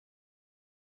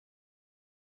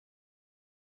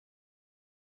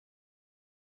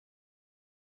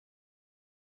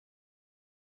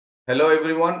Hello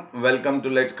everyone, welcome to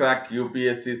Let's Crack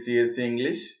UPSC CSE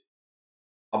English.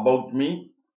 About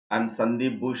me, I'm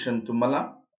Sandeep Bhushan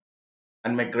Thummala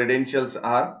and my credentials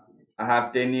are I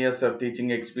have 10 years of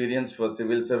teaching experience for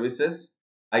civil services.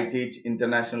 I teach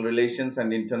international relations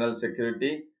and internal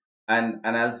security and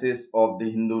analysis of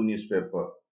the Hindu newspaper.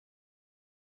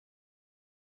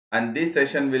 And this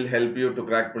session will help you to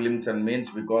crack prelims and mains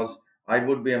because I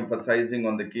would be emphasizing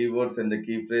on the keywords and the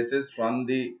key phrases from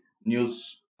the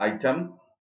news item.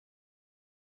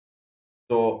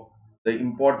 So the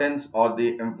importance or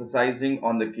the emphasizing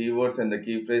on the keywords and the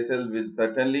key phrases will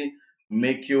certainly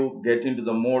make you get into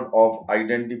the mode of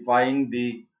identifying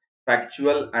the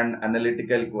factual and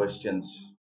analytical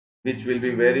questions, which will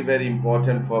be very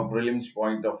important for prelims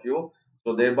point of view.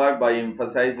 So thereby by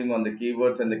emphasizing on the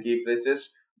keywords and the key phrases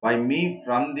by me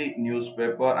from the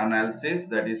newspaper analysis,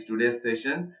 that is today's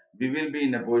session, we will be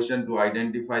in a position to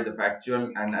identify the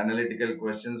factual and analytical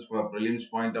questions for prelims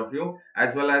point of view,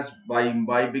 as well as by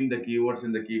imbibing the keywords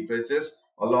in the key phrases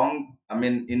along,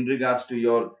 in regards to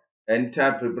your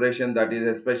entire preparation, that is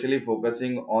especially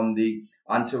focusing on the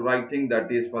answer writing,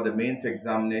 that is for the mains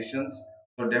examinations.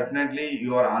 So definitely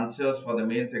your answers for the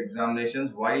mains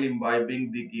examinations, while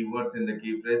imbibing the keywords in the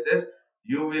key phrases,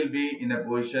 you will be in a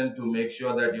position to make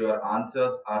sure that your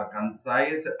answers are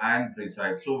concise and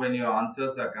precise. So when your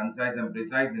answers are concise and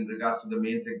precise in regards to the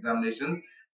mains examinations,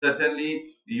 certainly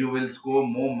you will score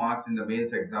more marks in the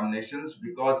mains examinations,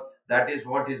 because that is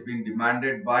what is being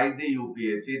demanded by the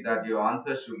UPSC, that your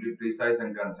answers should be precise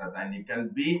and concise, and you can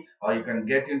be, or you can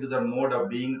get into the mode of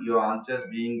being your answers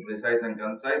being precise and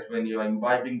concise when you are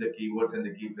imbibing the keywords and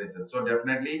the key phrases. So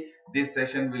definitely this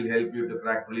session will help you to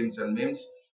crack prelims and mains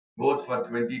both for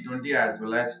 2020 as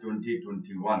well as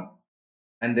 2021.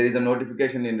 And there is a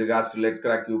notification in regards to Let's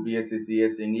Crack UPSC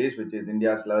CS English, which is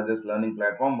India's largest learning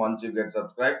platform. Once you get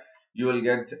subscribed, you will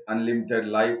get unlimited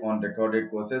live on recorded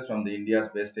courses from the India's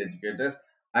best educators.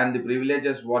 And the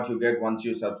privileges what you get once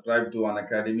you subscribe to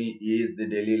Unacademy is the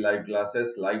daily live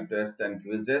classes, live tests and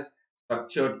quizzes,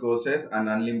 structured courses, and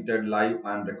unlimited live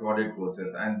and recorded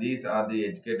courses. And these are the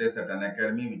educators at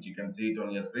Unacademy, which you can see it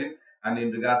on your screen. And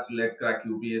in regards to Let's Crack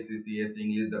UPSC CS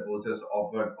English, the courses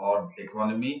offered are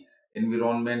economy,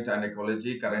 environment and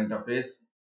ecology, current affairs.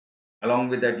 Along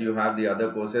with that, you have the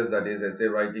other courses, that is essay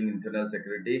writing, internal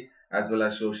security, as well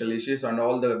as social issues, and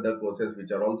all the other courses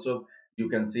which are also, you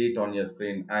can see it on your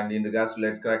screen. And in regards to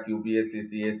Let's Crack UPSC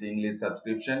CS English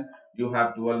subscription, you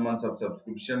have 12 months of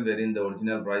subscription wherein the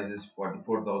original price is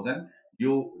 44,000.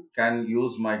 You can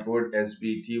use my code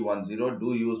SBT10.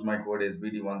 Do use my code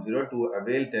SBT10 to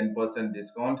avail 10%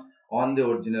 discount on the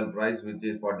original price, which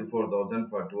is 44,000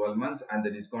 for 12 months, and the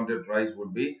discounted price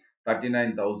would be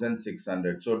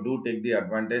 39,600. So do take the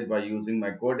advantage by using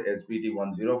my code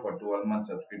SPT10 for 12 months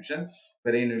subscription,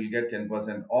 wherein you will get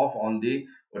 10% off on the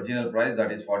original price,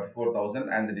 that is 44,000,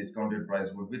 and the discounted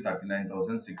price would be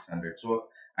 39,600. So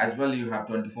as well, you have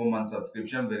 24 months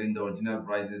subscription wherein the original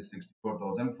price is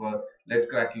 64,000. For Let's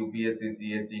Crack UPSC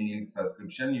CS English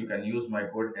subscription, you can use my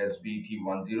code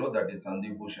SBT10, that is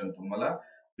Sandeep Bhushan Thummala,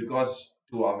 because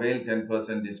to avail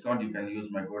 10% discount, you can use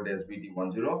my code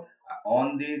SBT10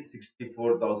 on the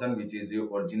 64,000, which is your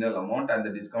original amount, and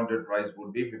the discounted price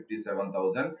would be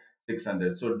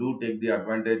 57,600. So do take the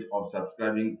advantage of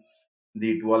subscribing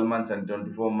the 12 months and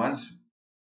 24 months,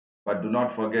 but do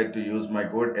not forget to use my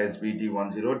code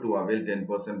SBT10 to avail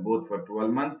 10% both for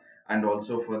 12 months and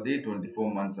also for the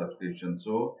 24 month subscription.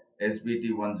 So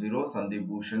SBT10, Sandeep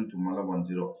Bhushan Thummala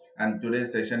 10. And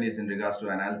today's session is in regards to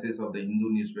analysis of the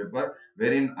Hindu newspaper,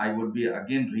 wherein I would be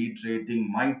again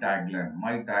reiterating my tagline.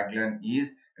 My tagline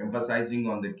is emphasizing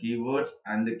on the keywords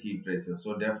and the key phrases.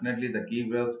 So definitely the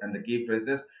keywords and the key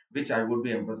phrases which I would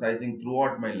be emphasizing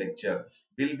throughout my lecture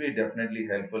will be definitely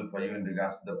helpful for you in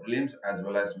regards to the prelims as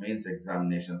well as mains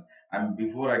examinations. And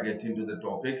before I get into the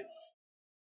topic,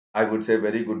 I would say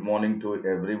very good morning to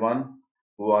everyone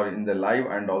who are in the live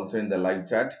and also in the live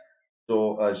chat.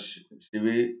 So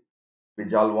Shivi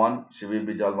Bijalwan,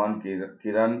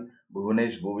 Kiran,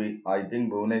 Bhuvanesh Bhuvi. I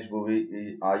think Bhuvanesh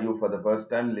Bhuvi, are you for the first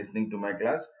time listening to my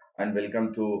class? And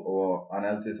welcome to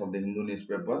analysis of the Hindu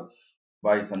newspaper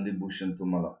by Sandeep Bhushan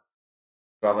Thummala.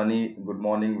 Shravani, good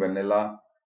morning. Vanilla,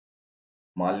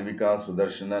 Malvika,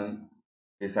 Sudarshanan,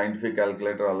 the scientific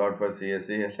calculator allowed for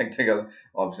CSE, electrical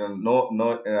option. No,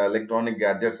 electronic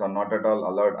gadgets are not at all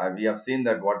allowed. We have seen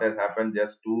that what has happened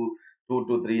just two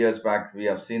to 3 years back. We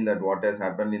have seen that what has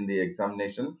happened in the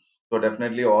examination. So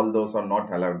definitely all those are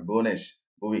not allowed. Bhunesh,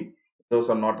 Bhuvi, those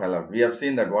are not allowed. We have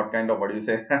seen that what kind of, what do you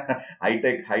say, high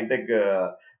tech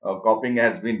copying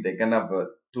has been taken up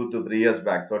 2 to 3 years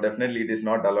back. So definitely it is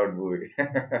not allowed, Bhuvi.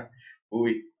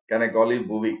 Bhuvi. Can I call you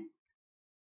Bhuvi?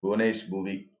 Bhunesh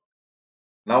Bhuvi.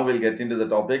 Now we'll get into the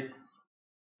topic.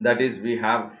 That is, we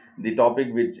have the topic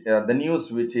which the news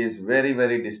which is very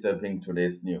very disturbing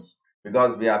today's news,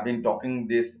 because we have been talking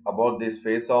this about this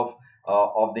phase of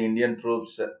the Indian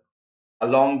troops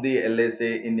along the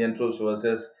LSA, Indian troops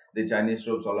versus the Chinese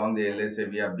troops along the LSA.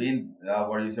 We have been,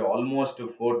 what do you say, almost a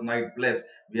fortnight plus.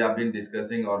 We have been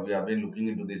discussing, or we have been looking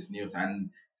into this news. And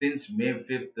since May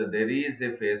 5th, there is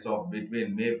a face off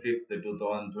between May 5th,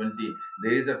 2020.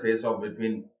 There is a face off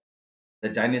between the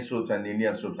Chinese troops and the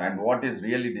Indian troops. And what is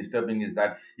really disturbing is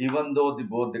that even though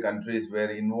both the countries were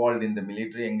involved in the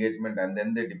military engagement and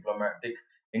then the diplomatic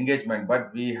engagement,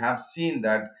 but we have seen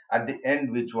that at the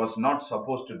end, which was not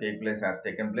supposed to take place, has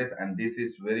taken place, and this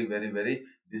is very, very, very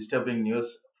disturbing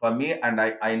news for me, and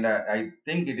I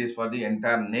think it is for the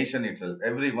entire nation itself.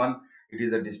 Everyone, it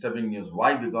is a disturbing news.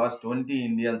 Why? Because 20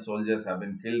 Indian soldiers have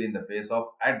been killed in the face of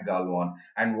at Galwan.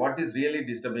 And what is really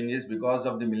disturbing is, because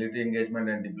of the military engagement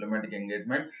and diplomatic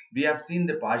engagement, we have seen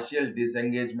the partial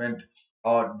disengagement,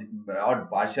 or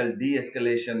partial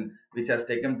de-escalation, which has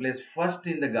taken place first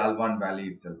in the Galwan Valley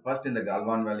itself. First in the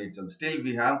Galwan Valley itself. Still,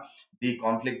 we have the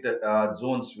conflict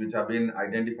zones which have been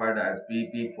identified as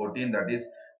PP14, that is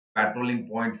patrolling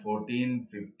point 14,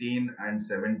 15, and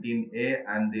 17A,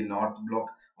 and the North Block,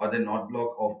 or the North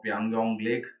Block of Pyongyang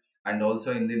Lake, and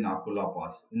also in the Nakula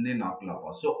Pass. In the Nakula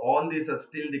Pass. So all these are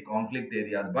still the conflict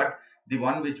areas, but the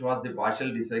one which was the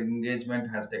partial disengagement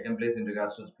has taken place in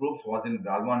regards to troops was in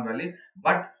Galwan Valley.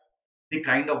 But the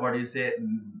kind of, what do you say,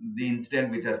 the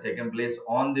incident which has taken place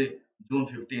on the June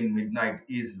 15 midnight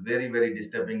is very very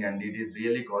disturbing, and it is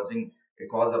really causing a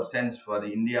cause of sense for the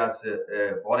India's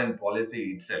foreign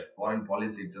policy itself. Foreign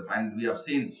policy itself, and we have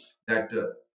seen that.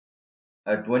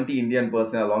 20 Indian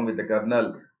personnel along with the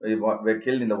colonel were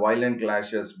killed in the violent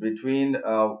clashes between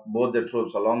both the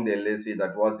troops along the LAC,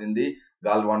 that was in the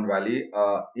Galwan Valley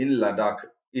in Ladakh,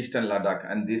 eastern Ladakh.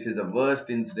 And this is the worst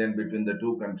incident between the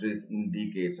two countries in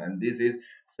decades. And this is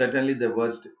certainly the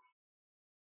worst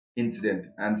incident.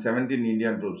 And 17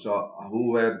 Indian troops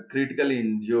who were critically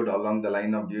injured along the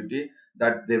line of duty,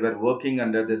 that they were working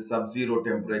under the sub-zero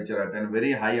temperature at a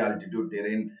very high altitude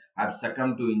terrain, have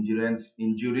succumbed to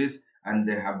injuries, and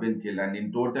they have been killed. And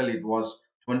in total, it was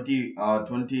 20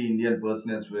 Indian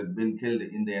personnel who have been killed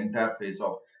in the entire phase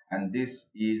of. And this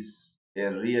is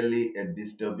a really a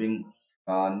disturbing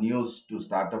news to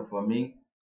start up for me,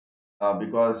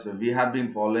 because we have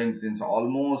been following since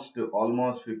almost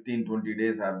 15-20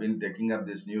 days. Have been taking up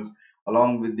this news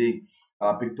along with the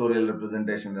pictorial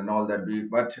representation and all that.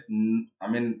 But I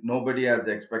mean, nobody has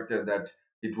expected that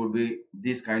it would be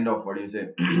this kind of, what do you say,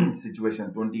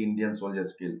 situation. 20 Indian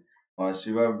soldiers killed.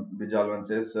 Shiva Bijalwan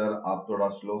says, sir, आप थोड़ा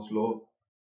slow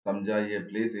समझाइए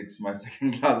please. It's my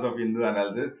second class of Hindu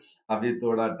analysis. अभी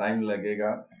थोड़ा time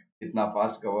लगेगा इतना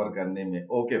fast cover करने में.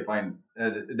 Okay fine.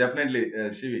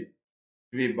 Definitely Shivi.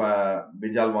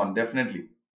 Bijalwan, definitely.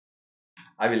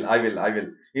 I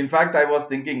will. In fact, I was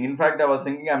thinking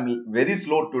I'm very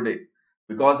slow today.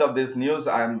 Because of this news,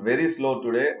 I am very slow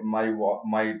today.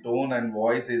 My tone and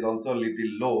voice is also a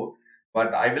little low.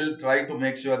 But I will try to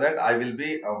make sure that I will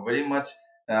be very much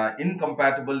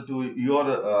incompatible to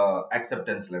your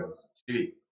acceptance levels.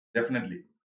 Shivi, definitely.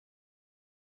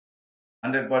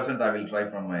 100% I will try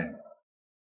from my end.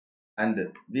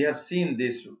 And we have seen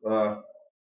this.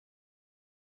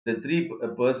 The three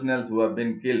personnel who have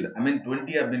been killed, I mean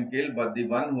 20 have been killed, but the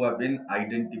one who have been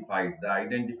identified, the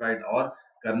identified or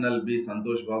Colonel B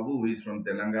Santosh Babu, who is from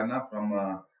Telangana, from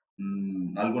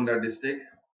Nalgonda district,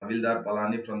 Havildar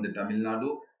Palani from the Tamil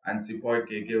Nadu, and Sipoy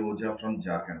KK Oja from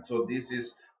Jharkhand. So this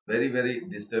is very very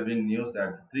disturbing news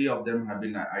that three of them have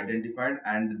been identified,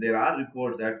 and there are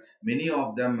reports that many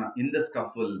of them in the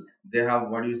scuffle, they have,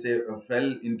 what do you say,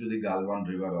 fell into the Galwan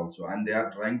river also, and they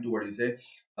are trying to, what do you say,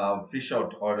 fish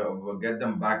out or get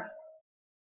them back,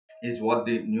 is what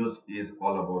the news is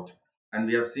all about. And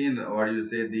we have seen, what do you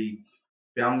say, the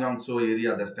Pyongyang So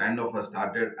area, the standoff has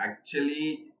started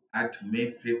actually at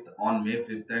May 5th, on May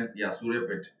 5th, and yeah,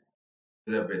 Suryapet,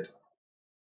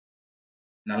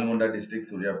 Nalgonda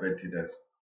district, Suryapet it is.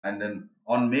 And then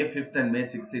on May 5th and May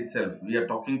 6th itself, we are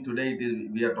talking today,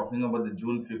 we are talking about the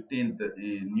June 15th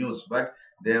news, but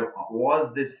there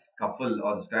was this scuffle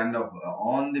or standoff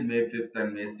on the May 5th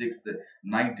and May 6th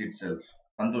night itself.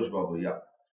 Santosh Babu, yeah.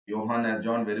 Johan has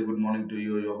joined. Very good morning to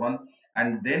you, Johan.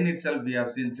 And then itself, we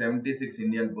have seen 76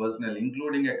 Indian personnel,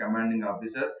 including a commanding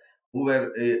officers, who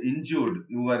were injured,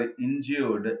 were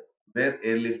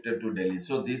airlifted to Delhi.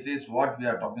 So this is what we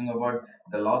are talking about,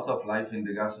 the loss of life in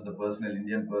regards to the personnel,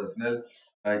 Indian personnel,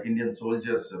 Indian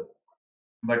soldiers.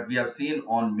 But we have seen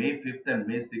on May 5th and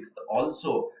May 6th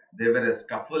also, there were a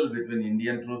scuffle between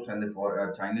Indian troops and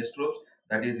the Chinese troops.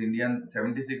 That is, Indian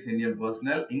 76 Indian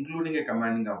personnel, including a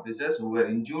commanding officers who were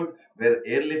injured, were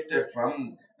airlifted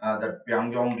from the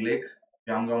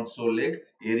Pyongyang So Lake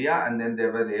area, and then they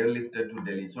were airlifted to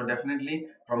Delhi. So definitely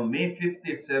from May 5th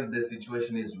itself, the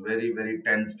situation is very, very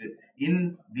tensed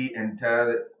in the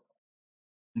entire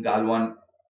Galwan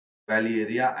Valley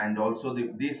area, and also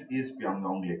this is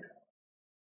Pyongyang Lake.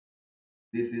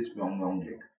 This is Pyongyang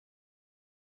Lake.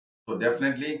 So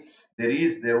definitely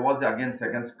there was again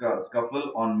second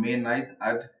scuffle on May 9th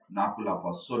at Nakula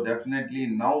Pass. So definitely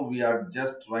now we are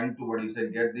just trying to, what you say,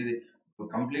 get the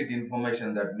complete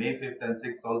information that May 5th and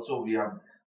 6th also we have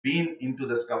been into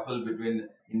the scuffle between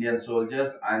Indian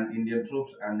soldiers and Indian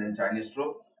troops and then Chinese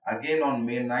troops. Again on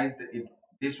May 9th,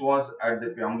 this was at the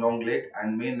Pyongyang Lake,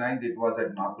 and May 9th it was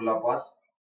at Nakula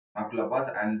Pass,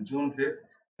 and June 5th,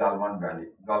 Galwan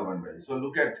Valley. So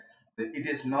look at, it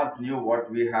is not new what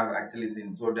we have actually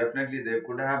seen. So definitely there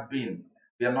could have been.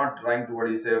 We are not trying to, what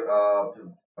do you say,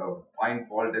 find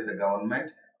fault at the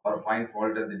government, or find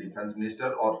fault at the defense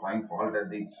minister, or find fault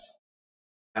at the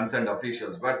concerned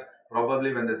officials. But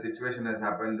probably when the situation has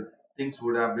happened, things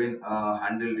would have been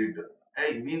handled it.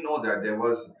 Hey, we know that there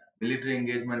was military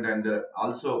engagement and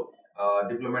also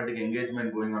diplomatic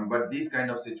engagement going on. But this kind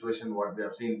of situation, what we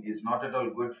have seen, is not at all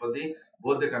good for the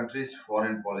both the countries'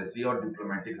 foreign policy or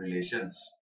diplomatic relations.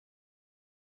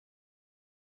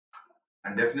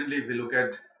 And definitely, if we look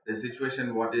at the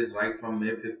situation, what is right from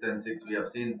May 5th and 6th, we have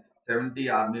seen 70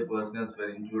 army personnel were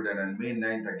included, and May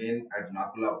 9th, again at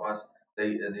Nakula Pass,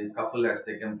 the scuffle has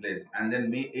taken place. And then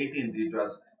May 18th, it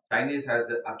was Chinese has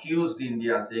accused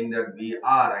India, saying that we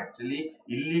are actually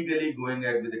illegally going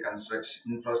ahead with the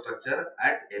construction infrastructure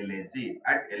at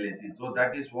LAC. So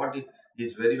that is what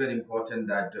is very, very important,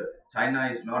 that China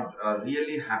is not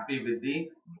really happy with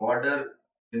the border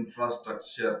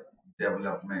infrastructure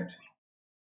development.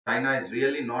 China is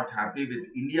really not happy with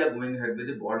India going ahead with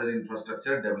the border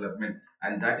infrastructure development,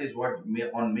 and that is what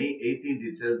on May 18th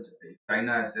itself,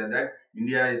 China has said that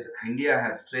India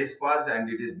has trespassed and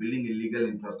it is building illegal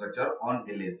infrastructure on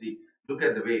LAC. Look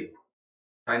at the way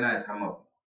China has come up.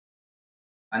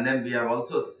 And then we have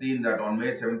also seen that on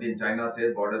May 17, China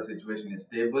says border situation is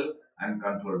stable and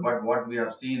controlled. But what we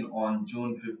have seen on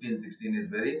June 15, 16 is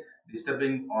very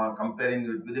disturbing, on comparing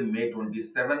it with the May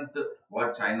 27th,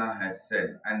 what China has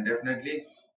said. And definitely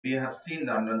we have seen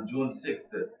that on June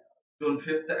 6th, June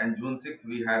 5th and June 6th,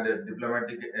 we had a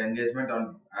diplomatic engagement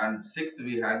on, and 6th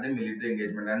we had the military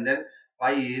engagement. And then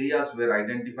 5 areas were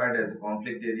identified as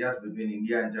conflict areas between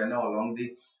India and China along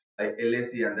the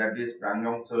LAC, and that is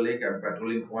Pangong So Lake and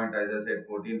patrolling point, as I said,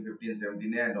 14, 15,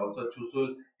 17, and also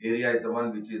Chusul area is the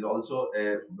one which is also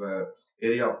a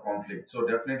area of conflict. So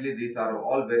definitely these are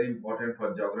all very important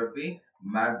for geography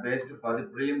map based for the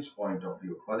prelims point of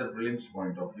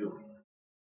view.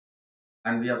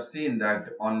 And we have seen that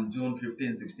on June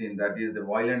 15, 16, that is the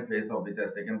violent phase of which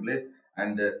has taken place,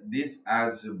 and this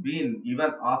has been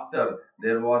even after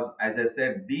there was, as I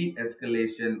said,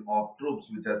 de-escalation of troops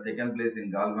which has taken place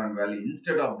in Galwan Valley.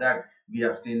 Instead of that, we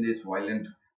have seen this violent,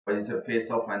 what is a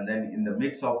face off, and then in the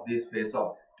mix of this face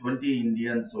off, 20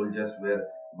 Indian soldiers were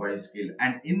killed.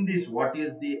 And in this, what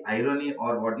is the irony,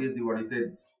 or what is the, what is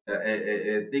it,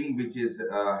 a thing which is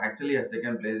actually has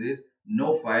taken place is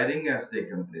no firing has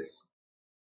taken place,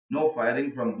 no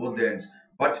firing from both the ends,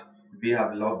 but we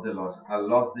have lost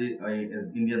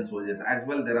the Indian soldiers as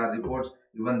well. There are reports,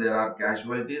 even there are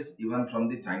casualties even from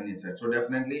the Chinese side. So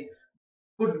definitely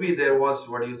could be there was,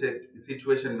 what you say,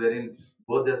 situation wherein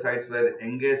both the sides were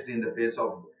engaged in the face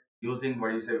of using,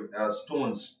 what you say,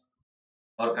 stones,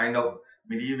 or kind of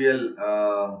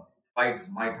medieval fight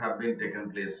might have been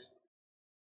taken place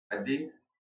at the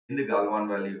in the Galwan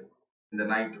Valley in the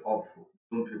night of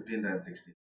June 15th and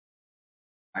 16th.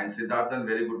 And Siddharthan,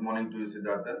 very good morning to you,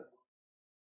 Siddharthan.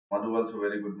 Madhu, also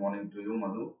very good morning to you,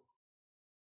 Madhu.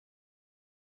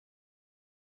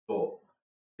 So,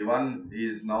 Ivan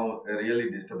is now really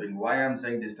disturbing. Why I'm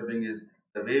saying disturbing is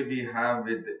the way we have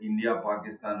with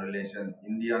India-Pakistan relation,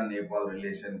 India-Nepal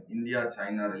relation,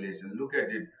 India-China relation. Look at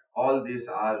it. All these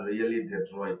are really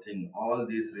deteriorating. All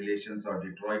these relations are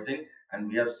deteriorating, and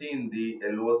we have seen the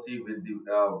LOC with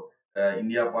the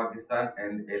India-Pakistan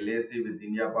and LAC with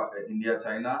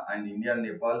India-China and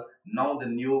India-Nepal. Now the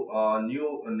new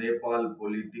Nepal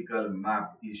political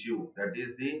map issue, that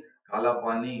is the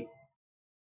Kalapani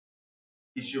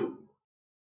issue.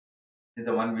 is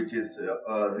the one which is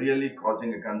really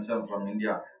causing a concern from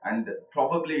India, and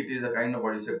probably it is a kind of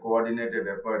what is a coordinated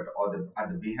effort or the at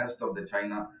the behest of the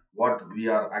China. What we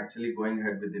are actually going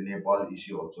ahead with the Nepal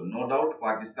issue also. No doubt,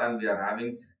 Pakistan we are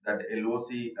having that LOC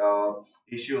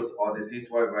issues or the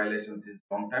ceasefire violations since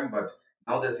long time, but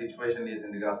now the situation is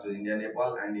in regards to India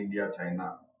Nepal and India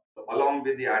China. So along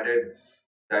with the added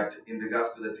that in regards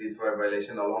to the ceasefire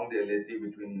violation along the LAC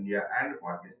between India and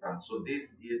Pakistan. So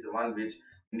this is the one which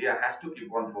India has to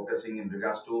keep on focusing in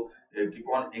regards to keep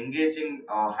on engaging,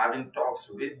 having talks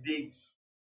with the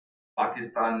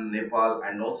Pakistan, Nepal,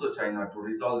 and also China to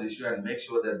resolve the issue and make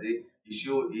sure that the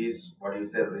issue is what you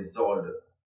say resolved.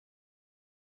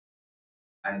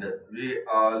 And we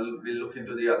will look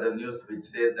into the other news which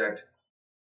says that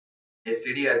a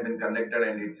study has been conducted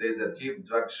and it says that cheap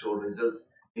drugs show results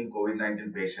in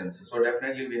COVID-19 patients. So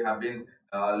definitely we have been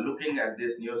looking at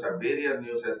this news, various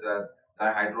news as the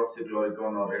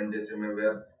hydroxychloroquine or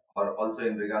remdesivir, or also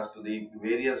in regards to the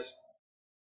various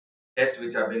tests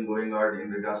which have been going on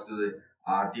in regards to the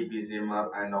RT-PCR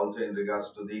and also in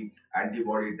regards to the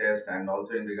antibody test and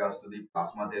also in regards to the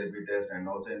plasma therapy test and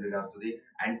also in regards to the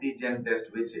antigen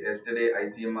test, which yesterday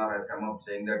ICMR has come up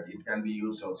saying that it can be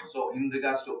used also. So in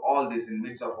regards to all this, in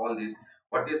midst of all this,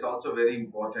 what is also very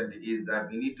important is that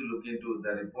we need to look into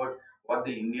the report what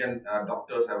the Indian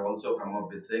doctors have also come up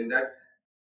with saying that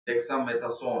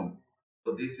dexamethasone.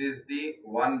 So this is the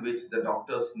one which the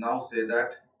doctors now say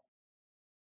that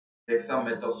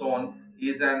dexamethasone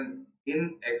is an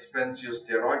inexpensive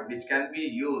steroid which can be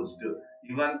used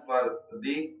even for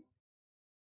the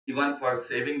even for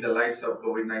saving the lives of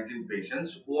COVID-19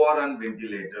 patients who are on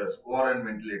ventilators,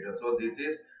 So this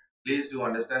is, please do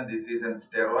understand, this is an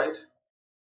steroid.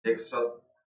 Dexa,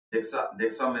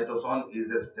 Dexamethasone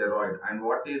is a steroid, and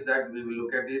what is that we will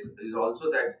look at is also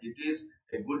that it is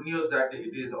a good news that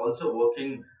it is also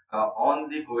working on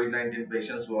the COVID-19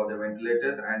 patients who are the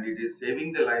ventilators, and it is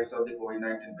saving the lives of the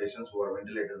COVID-19 patients who are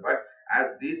ventilators. But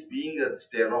as this being a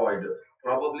steroid,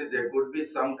 probably there could be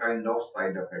some kind of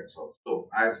side effects also.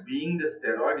 As being the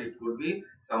steroid, it could be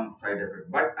some side effect.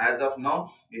 But as of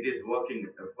now, it is working.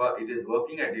 It is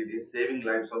working and it is saving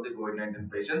lives of the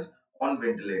COVID-19 patients on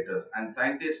ventilators, and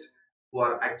scientists who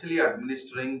are actually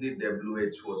administering the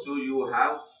WHO. So you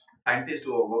have scientists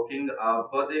who are working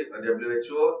for the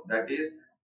WHO, that is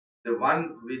the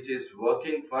one which is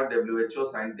working for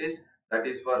WHO scientists, that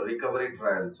is for recovery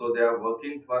trial. So they are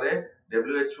working for a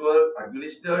WHO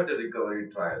administered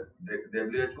recovery trial.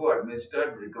 The WHO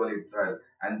administered recovery trial,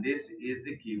 and this is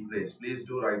the key phrase. Please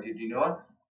do write it in your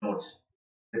notes.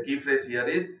 The key phrase here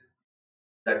is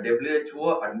the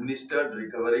WHO administered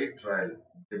recovery trial.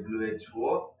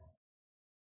 WHO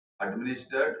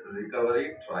administered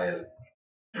recovery trial.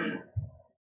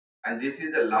 And this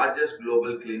is the largest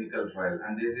global clinical trial.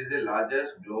 And this is the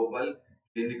largest global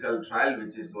clinical trial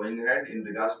which is going ahead in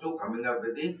regards to coming up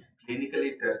with the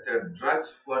clinically tested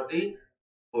drugs for the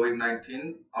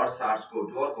COVID-19 or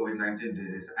SARS-CoV-2 or COVID-19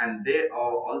 disease. And they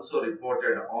are also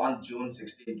reported on June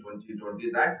 16, 2020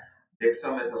 that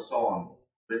dexamethasone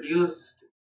reduced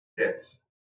deaths.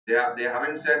 They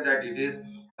haven't said that it is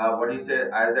what do you say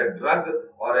as a drug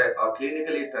or a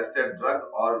clinically tested drug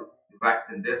or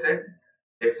vaccine. They said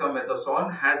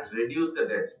dexamethasone has reduced the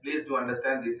deaths. Please do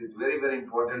understand this is very very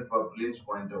important for prelims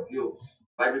point of view.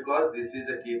 Why? Because this is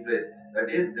a key phrase, that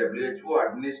is WHO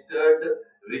administered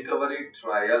recovery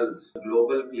trials,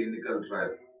 global clinical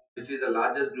trial, which is the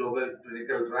largest global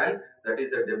clinical trial. That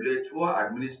is the WHO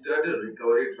administered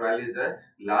recovery trial is the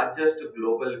largest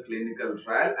global clinical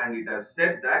trial, and it has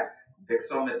said that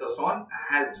dexamethasone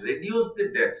has reduced the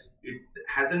deaths. It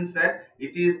hasn't said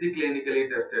it is the clinically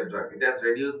tested drug. It has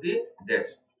reduced the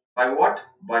deaths by what?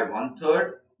 By one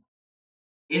third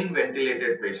in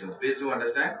ventilated patients. Please do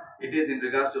understand, it is in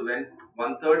regards to when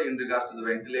one third in regards to the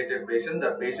ventilated patients,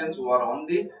 the patients who are on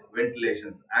the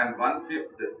ventilations, and one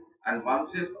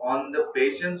fifth on the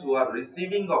patients who are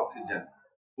receiving oxygen,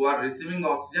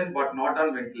 but not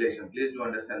on ventilation. Please do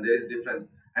understand there is difference,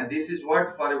 and this is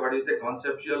what for what is a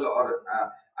conceptual or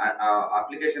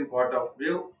application point of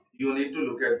view you need to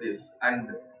look at this.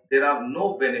 And there are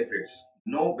no benefits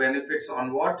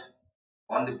on what?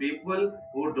 On the people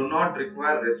who do not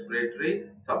require respiratory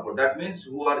support. That means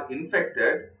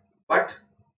but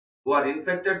who are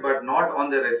infected but not on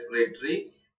the respiratory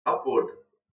support.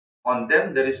 On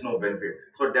them there is no benefit.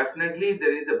 So definitely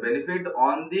there is a benefit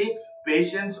on the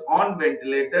patients on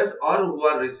ventilators or who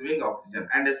are receiving oxygen,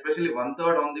 and especially one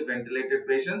third on the ventilated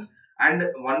patients and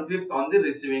one fifth on the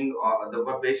receiving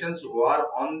the patients who are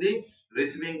on the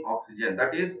receiving oxygen,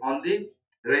 that is on the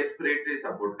respiratory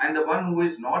support, and the one who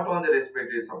is not on the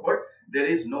respiratory support, there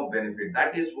is no benefit.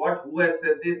 That is what, who has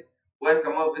said this, who has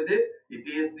come up with this? It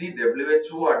is the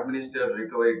WHO administered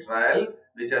recovery trial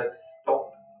which has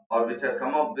stopped, or which has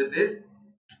come up with this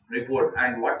report.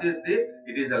 And what is this?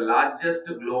 It is the largest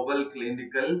global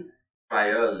clinical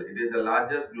trial. It is the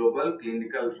largest global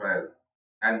clinical trial.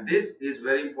 And this is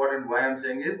very important. Why I'm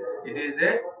saying is, it is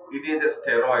a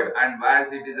steroid, and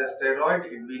as it is a steroid,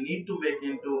 we need to make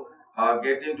into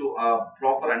get into a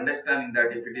proper understanding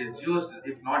that if it is used,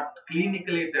 if not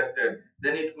clinically tested,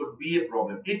 then it could be a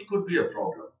problem. It could be a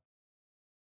problem.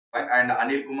 Right? And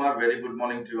Anil Kumar, very good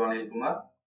morning to you, Anil Kumar.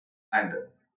 And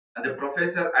the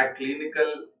professor at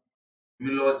clinical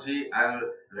immunology and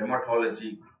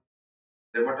rheumatology.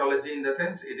 Rheumatology, in the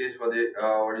sense, it is for the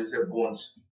what do you say,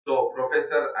 bones. So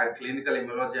professor at clinical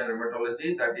immunology and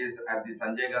rheumatology, that is at the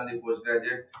Sanjay Gandhi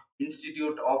Postgraduate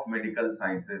Institute of Medical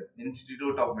Sciences.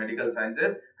 Institute of Medical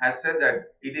Sciences has said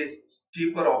that it is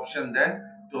cheaper option than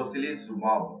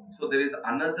tocilizumab. So there is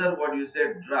another, what you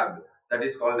say, drug that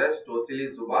is called as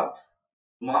tocilizumab,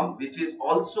 which is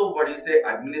also, what you say,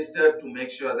 administered to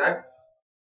make sure that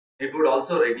it would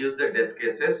also reduce the death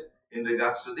cases in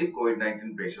regards to the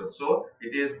COVID-19 patients. So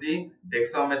it is the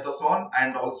dexamethasone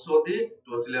and also the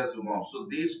tocilizumab. So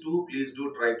these two, please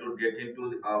do try to get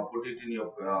into put it in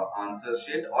your answer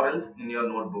sheet or else in your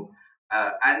notebook.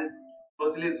 And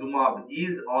tocilizumab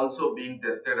is also being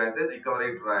tested as a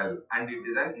recovery trial, and it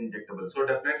is an injectable. So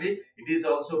definitely it is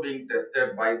also being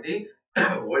tested by the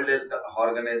World Health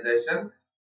Organization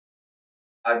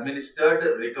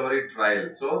administered recovery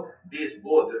trial. So these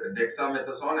both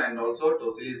dexamethasone and also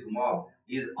tocilizumab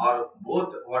is are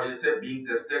both, what you say, being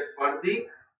tested for the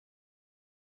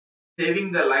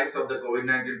saving the lives of the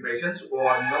COVID-19 patients who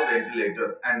are on the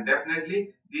ventilators. And definitely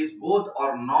these both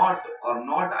are not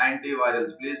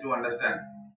antivirals. Please do understand.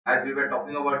 As we were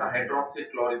talking about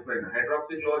hydroxychloroquine,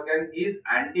 hydroxychloroquine is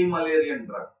anti-malarian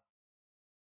drug,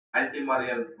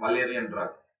 anti-malarian drug,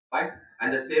 right?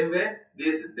 And the same way,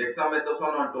 this dexamethasone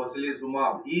or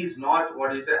tocilizumab is not,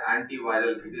 what is a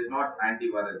antiviral. It is not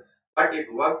antiviral, but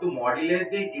it works to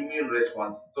modulate the immune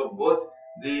response. So both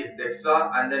the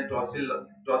dexa and then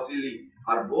tocili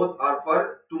are both are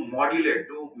for to modulate,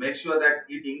 to make sure that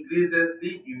it increases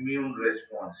the immune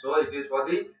response. So it is for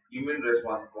the immune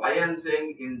response. Why I'm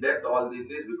saying in depth all this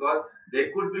is because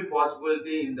there could be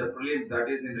possibility in the prelims, that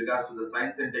is in regards to the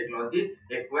science and technology,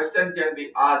 a question can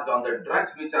be asked on the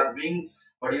drugs which are being,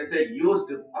 what do you say,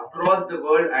 used across the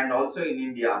world and also in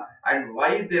India, and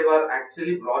why they were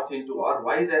actually brought into, or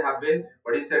why they have been,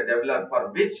 what do you say, developed,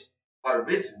 for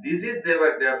which disease they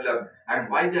were developed, and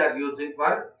why they are using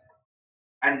for,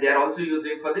 and they are also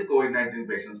using for the COVID-19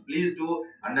 patients. Please do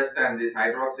understand this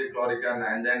hydroxychloroquine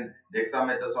and then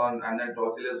dexamethasone and then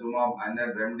tocilizumab and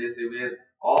then remdesivir.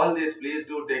 All this, please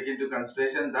do take into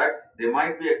consideration that there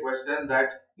might be a question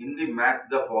that in the match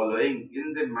the following,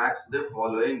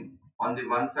 on the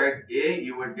one side A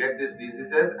you would get these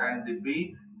diseases, and the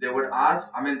B they would ask,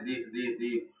 I mean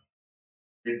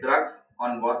the drugs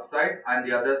on both side, and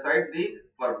the other side the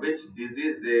for which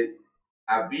disease they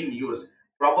have been used.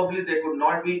 Probably there could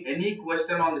not be any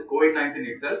question on the COVID-19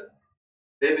 itself.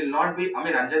 They will not be, I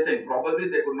mean, I'm just saying, probably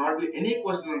there could not be any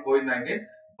question on COVID-19,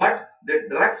 but the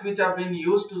drugs which have been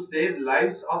used to save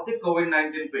lives of the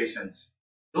COVID-19 patients,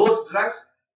 those drugs,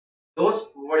 those,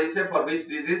 what do you say, for which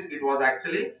disease it was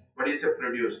actually, what do you say,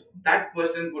 produced. That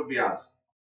question could be asked.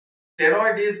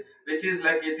 Steroid is, which is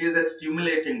like, it is a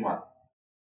stimulating one.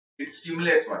 It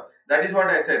stimulates one. That is what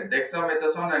I said.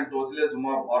 Dexamethasone and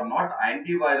tocilizumab are not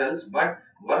antivirals, but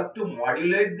work to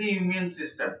modulate the immune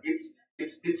system.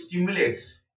 It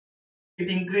stimulates. It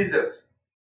increases.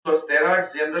 So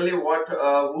steroids generally, what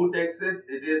who takes it?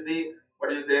 It is the, what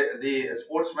do you say, the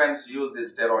sportsmen use the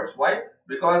steroids. Why?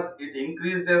 Because it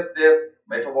increases their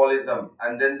metabolism,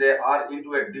 and then they are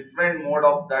into a different mode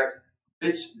of that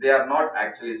which they are not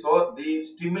actually. So the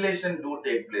stimulation do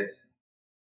take place.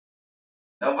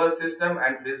 Nervous system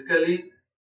and physically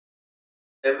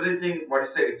everything, what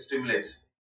you say, it stimulates.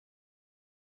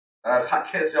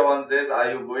 Rakesh Chavan says,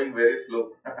 are you going very slow?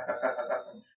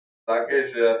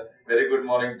 Rakesh, very good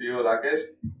morning to you, Rakesh.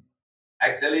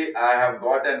 Actually, I have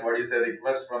got an, what is a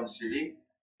request from Shivi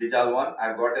Bijalwan.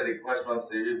 I've got a request from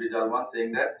Shivi Bijalwan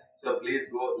saying that, so please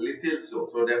go little slow.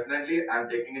 So definitely I'm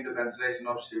taking into consideration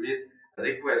of Shivi's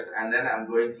request, and then I'm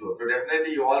going slow. So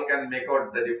definitely you all can make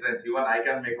out the difference. Even I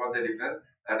can make out the difference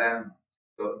that I'm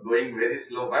going very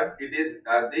slow, but it is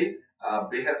the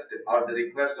behest or the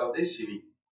request of the Shivi.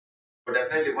 So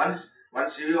definitely once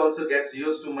Shivi also gets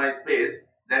used to my pace,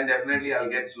 then definitely I'll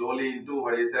get slowly into,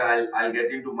 what you say, I'll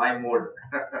get into my mode.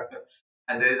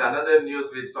 And there is another news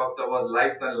which talks about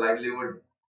lives and livelihood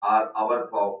are our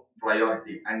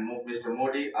priority. And Mr.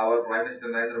 Modi, our Prime Minister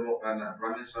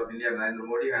Prime Minister of India Narendra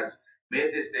Modi has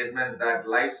made this statement that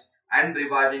lives and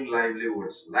reviving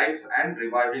livelihoods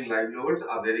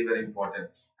are very very important.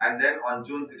 And then on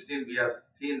June 16, we have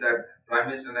seen that Prime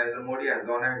Minister Narendra Modi has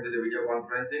gone ahead with the video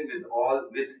conferencing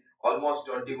with almost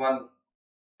 21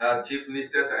 chief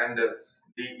ministers and the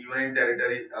union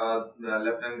territory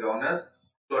lieutenant governors.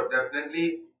 So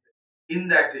definitely in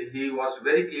that he was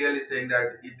very clearly saying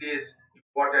that it is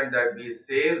important that we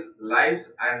save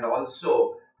lives and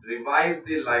also revive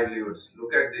the livelihoods.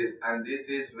 Look at this, and this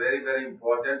is very very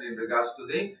important in regards to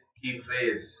the key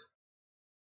phrase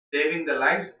saving the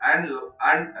lives and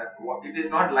it is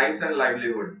not lives and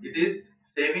livelihood, it is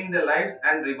saving the lives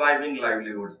and reviving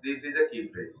livelihoods. This is a key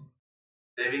phrase,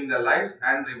 saving the lives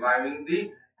and reviving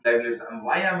the livelihoods. And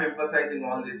why I'm emphasizing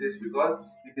all this is because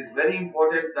it is very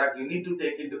important that you need to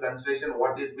take into consideration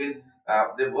what is been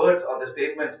the words or the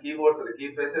statements, keywords or the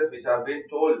key phrases which have been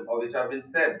told or which have been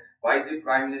said by the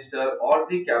prime minister or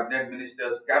the cabinet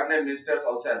ministers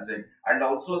also I'm saying, and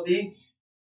also the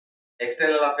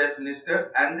external affairs ministers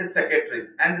and the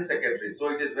secretaries.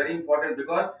 So it is very important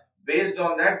because based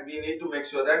on that we need to make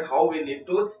sure that how we need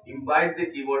to imbibe the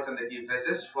keywords and the key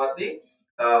phrases for the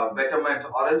betterment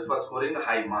or else for scoring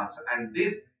high marks. And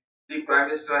this the prime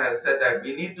minister has said that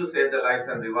we need to save the lives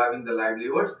and reviving the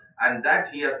livelihoods, and that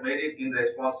he has made it in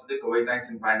response to the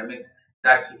COVID-19 pandemic.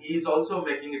 That he is also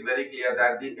making it very clear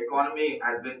that the economy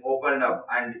has been opened up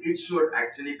and it should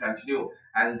actually continue,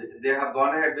 and they have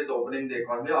gone ahead with opening the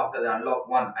economy after the unlock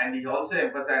 1. And he also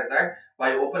emphasized that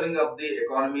by opening up the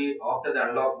economy after the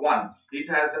unlock 1, it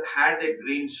has had a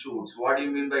green shoots. What do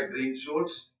you mean by green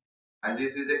shoots? And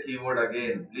this is a keyword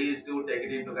again, please do take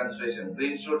it into consideration.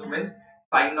 Green shoots means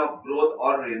sign of growth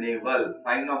or renewal,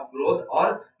 sign of growth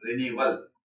or renewal.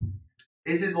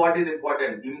 This is what is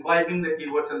important, imbibing the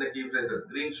keywords and the key phrases,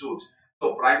 green shoots.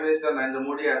 So Prime Minister Narendra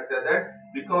Modi has said that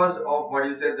because of what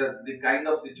you said, that the kind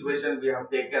of situation we have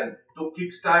taken to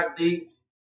kickstart the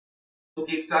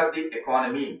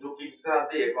economy,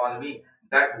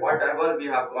 that whatever we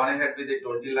have gone ahead with the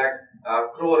 20 lakh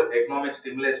crore economic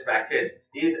stimulus package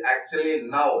is actually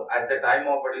now at the time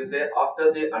of what you say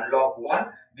after the unlock 1,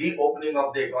 the opening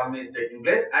of the economy is taking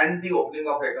place, and the opening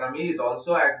of economy is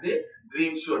also at the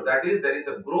green shoot. That is, there is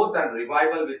a growth and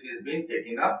revival which is being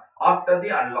taken up after the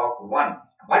unlock 1.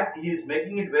 But he is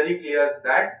making it very clear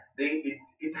that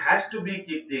it has to be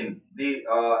kicked in. The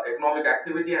economic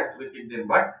activity has to be kicked in,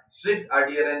 but strict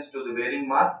adherence to the wearing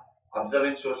mask,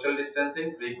 observing social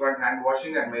distancing, frequent hand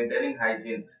washing, and maintaining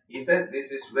hygiene. He says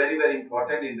this is very very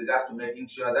important in regards to making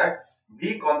sure that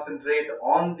we concentrate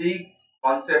on the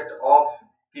concept of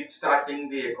kick-starting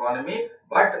the economy,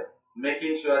 but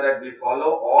making sure that we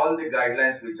follow all the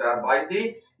guidelines which are by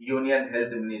the Union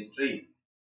Health Ministry.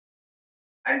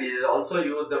 And he also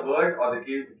used the word or the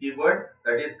keyword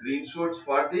that is green shoots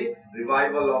for the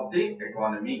revival of the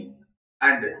economy.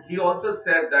 And he also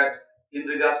said that in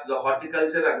regards to the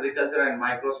horticulture, agriculture and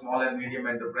micro, small and medium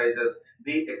enterprises,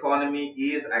 the economy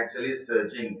is actually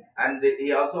surging. And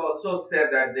he also said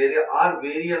that there are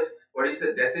various what is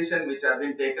a decision which have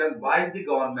been taken by the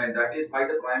government, that is by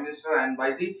the prime minister and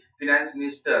by the finance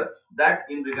minister, that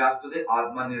in regards to the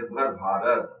Atmanirbhar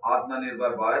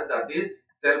Bharat, that is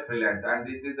self-reliance. And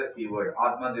this is a keyword,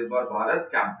 Atmanirbhar Bharat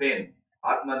campaign.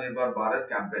 Atmanirbhar Bharat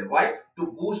campaign. Why? To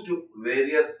boost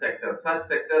various sectors, such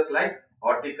sectors like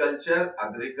horticulture,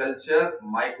 agriculture,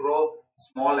 micro,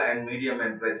 small and medium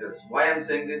enterprises. Why I'm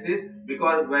saying this is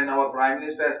because when our Prime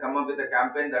Minister has come up with a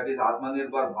campaign that is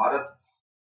Atmanirbhar Bharat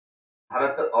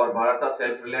or Bharata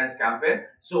self-reliance campaign.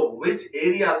 So which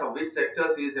areas or which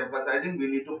sectors he is emphasizing, we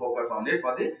need to focus on it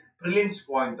for the prelims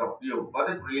point of view,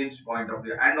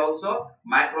 and also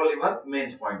macro level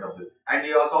mains point of view. And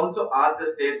he has also asked the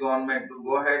state government to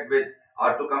go ahead with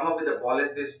or to come up with the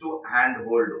policies to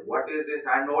handhold. What is this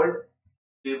handhold?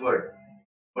 Keyword,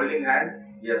 holding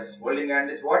hand. Yes, holding hand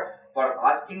is what? For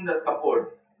asking the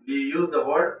support, we use the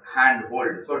word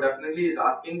handhold. So definitely is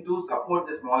asking to support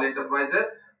the small enterprises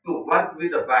to work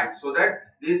with the bank so that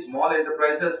these small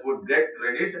enterprises would get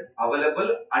credit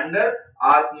available under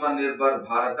Atmanirbhar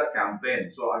Bharat campaign.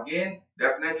 So again,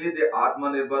 definitely the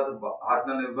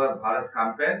Atmanirbhar Bharat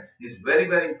campaign is very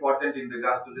very important in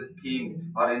regards to this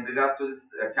scheme or in regards to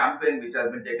this campaign which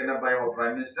has been taken up by our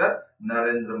Prime Minister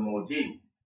Narendra Modi.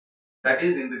 That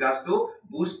is in regards to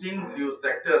boosting few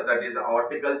sectors, that is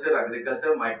horticulture,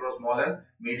 agriculture, micro, small and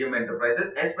medium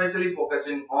enterprises, especially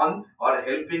focusing on or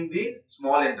helping the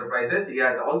small enterprises. He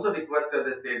has also requested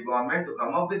the state government to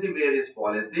come up with the various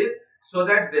policies so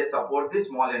that they support the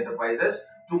small enterprises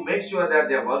to make sure that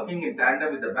they are working in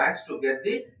tandem with the banks to get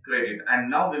the credit. And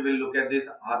now we will look at this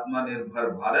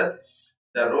Atmanirbhar Bharat,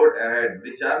 the road ahead,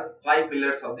 which are 5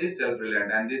 pillars of the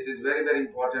self-reliant. And this is very, very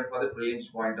important for the prelims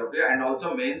point of view and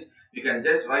also mains. You can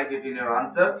just write it in your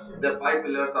answer. The 5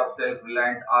 pillars of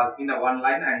self-reliant are in a one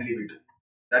line and leave it.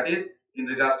 That is in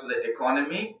regards to the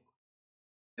economy,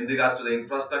 in regards to the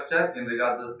infrastructure, in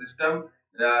regards to the system,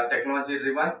 technology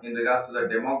driven, in regards to the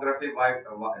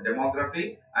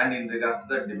demography, and in regards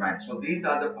to the demand. So these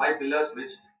are the 5 pillars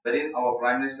which wherein our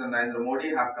Prime Minister Narendra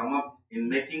Modi have come up in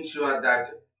making sure that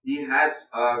he has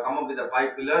come up with the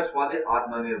 5 pillars for the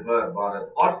Atmanirbhar Bharat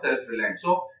or self-reliant.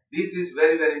 So this is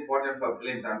very, very important for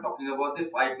prelims. I am talking about the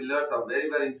 5 pillars are very,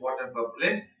 very important for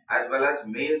prelims as well as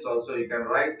mains also. You can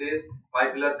write these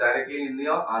 5 pillars directly in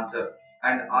your answer.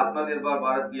 And Atmanirbhar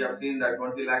Bharat, we have seen that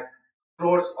 20 lakh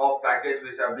crores of package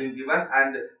which have been given,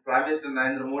 and Prime Minister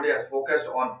Narendra Modi has focused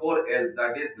on 4 L's,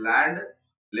 that is land,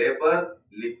 labor,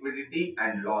 liquidity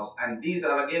and loss. And these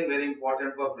are again very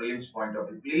important for prelims point of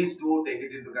view. Please do take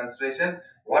it into consideration.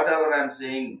 Whatever I'm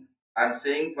saying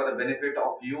for the benefit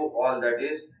of you all, that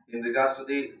is in regards to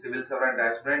the civil servant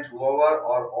aspirants, whoever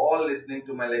are all listening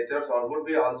to my lectures or would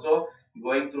be also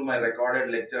going through my recorded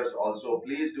lectures also.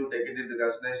 Please do take it into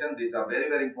consideration. These are very,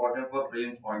 very important for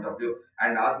prelims point of view.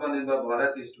 And Atmanirbhar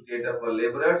Bharat is to cater for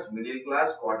laborers, middle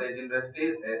class, cottage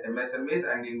industries, MSMEs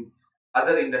and in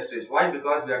other industries. Why?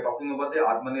 Because we are talking about the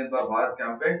Atmanirbhar Bharat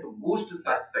campaign to boost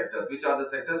such sectors. Which are the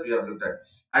sectors we have looked at?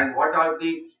 And what are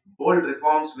the bold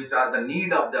reforms which are the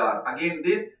need of the hour? Again,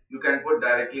 this you can put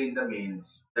directly in the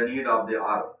mains. The need of the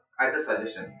hour as a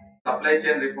suggestion. Supply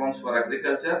chain reforms for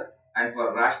agriculture and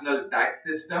for rational tax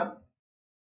system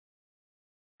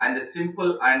and the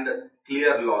simple and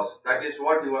clear laws. That is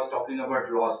what he was talking about,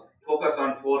 laws. Focus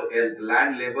on 4 L's,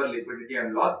 land, labor, liquidity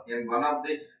and laws. And one of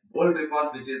the bold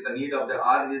reforms which is the need of the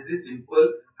hour is the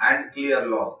simple and clear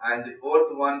laws. And the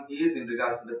fourth one is in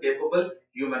regards to the capable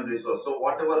human resource. So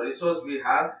whatever resource we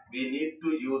have, we need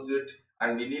to use it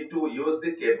and we need to use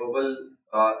the capable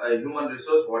human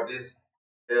resource what is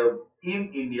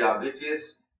in India, which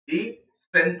is the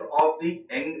strength of the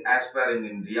young aspiring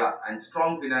India, and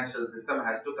strong financial system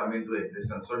has to come into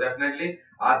existence. So definitely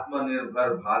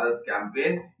Atmanirbhar Bharat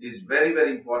campaign is very,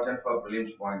 very important for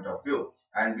prelims point of view.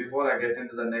 And before I get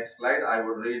into the next slide, I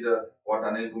would read what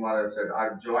Anil Kumar has said.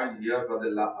 I've joined here for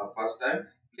the first time.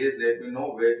 Please let me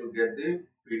know where to get the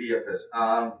PDFs.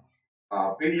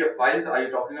 PDF files. Are you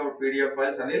talking about PDF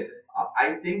files, Anil?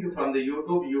 I think from the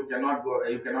YouTube you cannot go.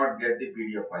 You cannot get the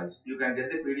PDF files. You can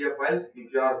get the PDF files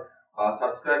if you are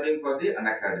subscribing for the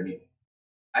Unacademy.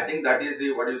 I think that is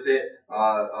the what you say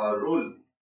rule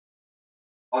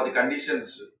or the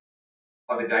conditions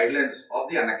or the guidelines of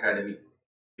the Unacademy.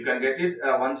 You can get it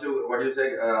once you what you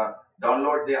say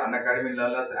download the Unacademy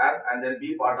Learners app and then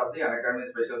be part of the Unacademy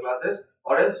special classes,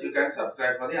 or else you can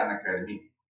subscribe for the Unacademy.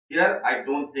 Here I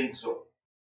don't think so.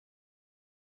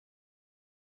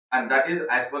 And that is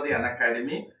as per the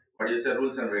Unacademy, what you say,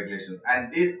 rules and regulations.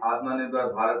 And this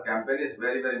Atmanirbhar Bharat campaign is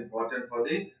very, very important for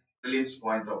the prelims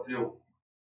point of view.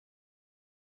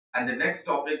 And the next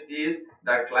topic is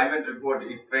that climate report.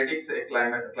 It predicts a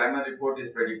climate report is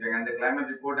predicting, and the climate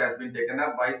report has been taken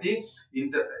up by the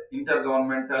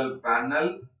Intergovernmental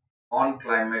Panel on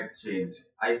Climate Change,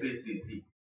 IPCC.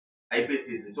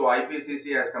 IPCC. So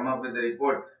IPCC has come up with the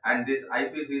report, and this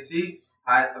IPCC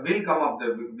will come up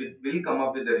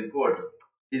with the report.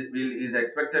 Is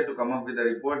expected to come up with a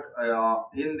report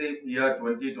in the year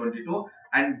 2022.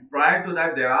 And prior to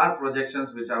that, there are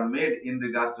projections which are made in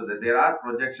regards to that. There are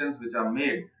projections which are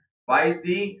made by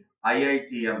the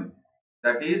IITM,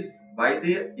 that is by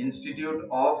the Institute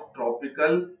of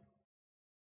Tropical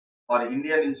or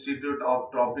Indian Institute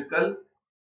of Tropical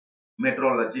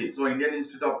Meteorology. So Indian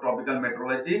Institute of Tropical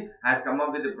Meteorology has come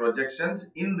up with the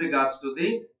projections in regards to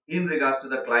the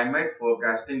climate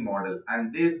forecasting model,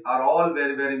 and these are all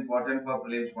very, very important for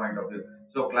prelims point of view.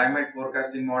 So climate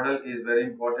forecasting model is very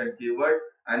important keyword,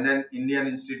 and then Indian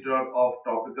Institute of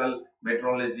Tropical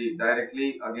Meteorology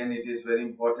directly, again it is very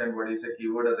important what is a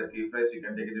keyword or the key phrase, you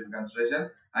can take it into consideration.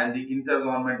 And the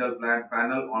Intergovernmental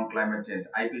Panel on Climate Change,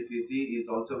 IPCC, is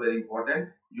also very important.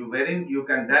 Wherein you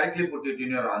can directly put it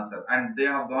in your answer, and they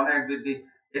have gone ahead with the,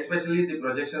 especially the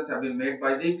projections have been made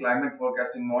by the climate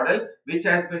forecasting model which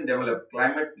has been developed.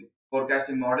 Climate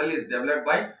forecasting model is developed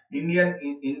by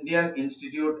Indian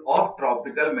Institute of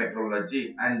Tropical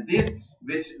Meteorology, and this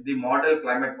which the model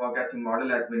climate forecasting model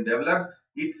has been developed,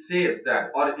 it says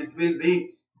that, or it will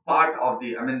be part of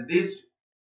the, I mean this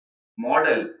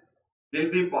model will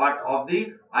be part of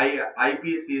the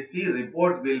IPCC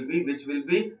report will be, which will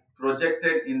be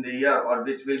projected in the year, or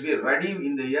which will be ready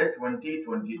in the year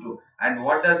 2022. And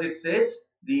what does it says?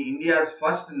 The India's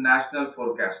first national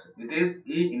forecast. It is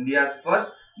the India's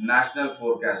first national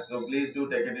forecast. So please do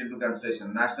take it into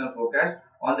consideration. National forecast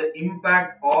on the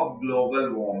impact of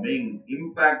global warming.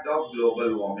 Impact of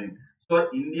global warming. So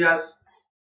India's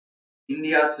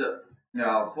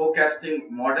forecasting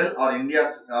model, or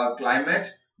India's climate,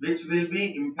 which will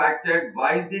be impacted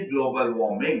by the global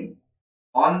warming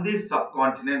on the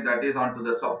subcontinent, that is onto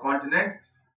the subcontinent,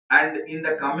 and in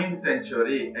the coming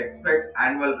century expects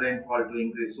annual rainfall to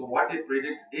increase. So what it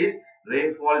predicts is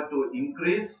rainfall to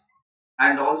increase,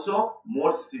 and also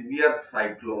more severe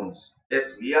cyclones.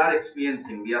 Yes, we are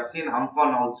experiencing, we have seen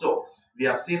Amphan also,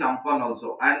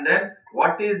 and then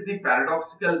what is the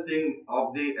paradoxical thing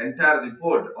of the entire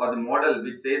report or the model,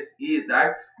 which says is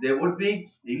that there would be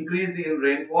increase in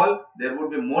rainfall, there would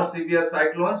be more severe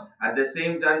cyclones, at the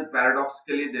same time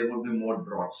paradoxically there would be more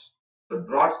droughts. So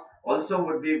droughts also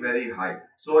would be very high.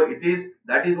 So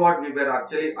that is what we were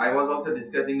actually, I was also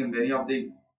discussing in many of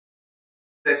the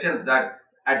sessions, that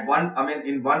at one, I mean,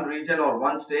 in one region or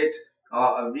one state,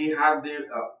 we have the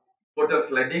total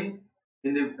flooding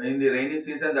in the rainy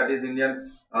season, that is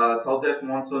Indian southwest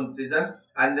monsoon season,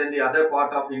 and then the other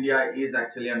part of India is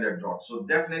actually under drought. So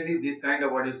definitely this kind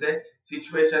of, what you say,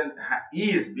 situation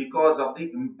is because of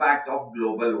the impact of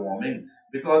global warming.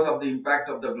 Because of the impact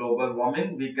of the global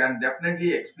warming, we can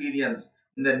definitely experience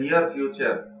in the near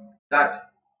future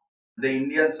that the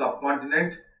Indian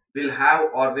subcontinent will have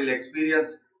or will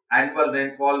experience annual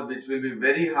rainfall which will be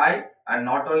very high, and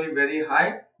not only very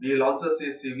high, we will also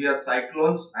see severe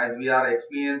cyclones as we are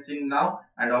experiencing now,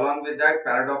 and along with that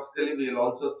paradoxically we will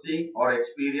also see or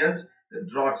experience the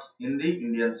droughts in the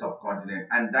Indian subcontinent.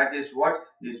 And that is what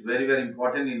is very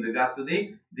important in regards to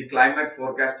the climate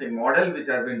forecasting model, which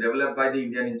has been developed by the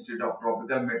Indian Institute of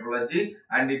Tropical Meteorology,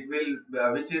 and it will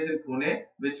which is in Pune,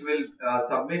 which will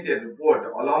submit a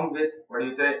report along with, what do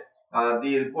you say,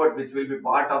 the report which will be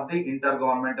part of the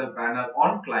Intergovernmental Panel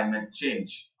on Climate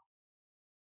Change.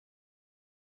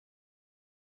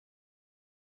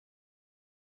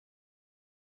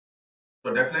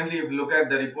 So definitely, if you look at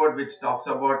the report which talks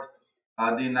about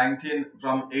the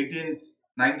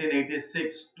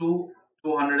 1986 to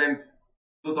 200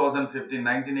 2015,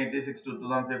 1986 to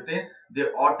 2015,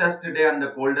 the hottest day and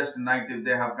the coldest night, if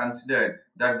they have considered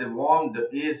that the warm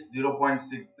is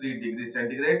 0.63 degrees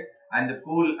centigrade and the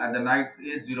cool at the night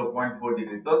is 0.4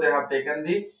 degrees. So they have taken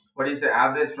the, what is the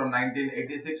average from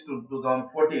 1986 to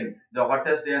 2014, the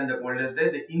hottest day and the coldest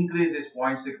day, the increase is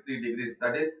 0.63 degrees,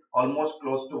 that is almost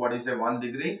close to, what is a 1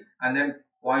 degree, and then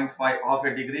 0.5 of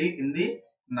a degree in the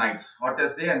nights,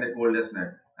 hottest day and the coldest night.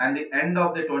 And the end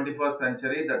of the 21st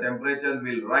century, the temperature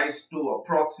will rise to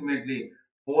approximately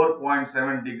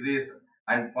 4.7 degrees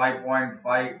and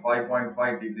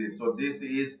 5.5 degrees. So this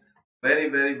is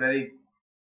very,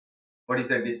 what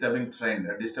is a disturbing trend,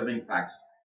 a disturbing fact.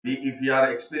 If we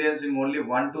are experiencing only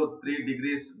 1 to 3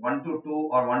 degrees, 1 to 2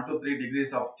 or 1 to 3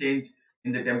 degrees of change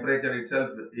in the temperature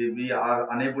itself, we are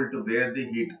unable to bear the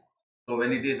heat. So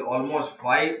when it is almost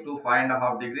 5 to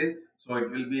 5.5 degrees, so it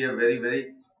will be a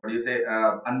very, what do you say,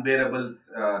 unbearable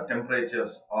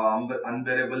temperatures, or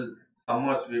unbearable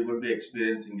summers we would be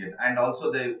experiencing it. And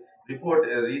also the report,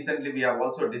 recently we have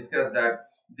also discussed that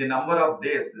the number of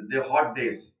days, the hot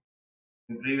days,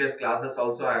 in previous classes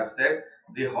also I have said,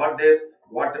 the hot days,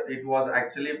 what it was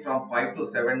actually from 5 to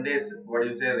 7 days, what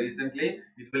you say, recently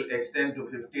it will extend to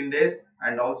 15 days,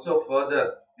 and also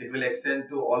further it will extend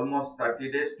to almost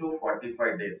 30 days to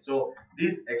 45 days. So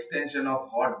this extension of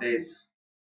hot days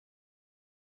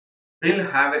will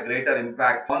have a greater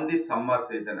impact on the summer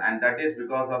season, and that is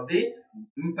because of the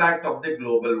impact of the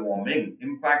global warming,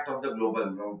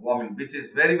 which is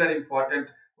very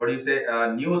important, what do you say,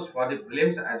 news for the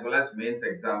prelims as well as mains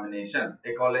examination.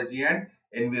 Ecology and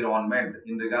environment,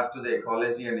 in regards to the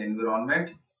ecology and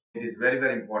environment, it is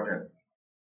very important.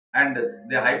 And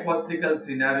the hypothetical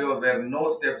scenario where no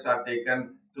steps are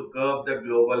taken to curb the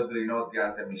global greenhouse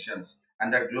gas emissions.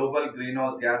 And that global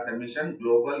greenhouse gas emission,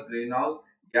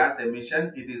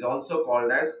 it is also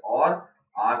called as or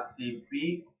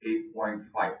RCP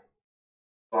 8.5.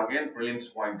 So again,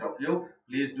 prelims point of view,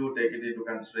 please do take it into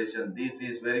consideration. This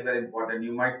is very important.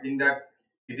 You might think that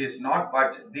it is not,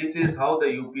 but this is how the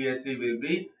UPSC will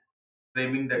be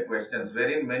framing the questions,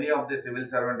 wherein many of the civil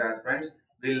servant aspirants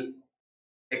will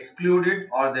exclude it,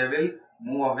 or they will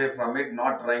move away from it,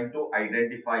 not trying to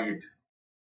identify it.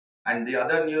 And the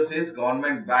other news is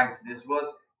government banks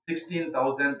disbursed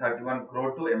 16,031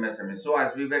 crore to MSME. So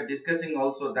as we were discussing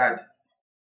also that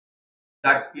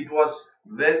it was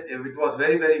it was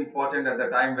very important at the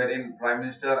time wherein Prime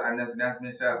Minister and the Finance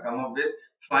Minister have come up with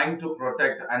trying to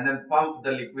protect and then pump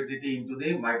the liquidity into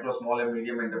the micro, small and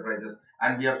medium enterprises.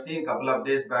 And we have seen a couple of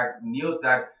days back news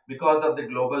that because of the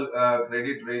global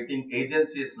credit rating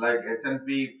agencies like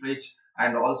S&P, Fitch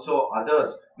and also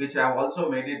others, which have also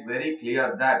made it very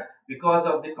clear that because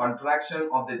of the contraction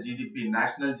of the GDP,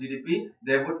 national GDP,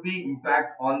 there would be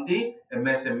impact on the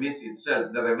MSMEs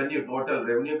itself, the revenue, total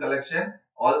revenue collection,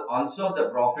 also the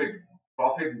profit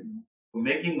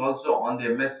making also on the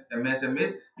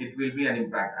MSMEs, it will be an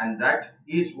impact. And that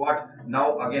is what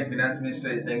now again Finance Minister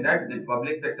is saying, that the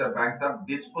public sector banks have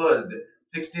dispersed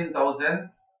 16,000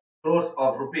 crores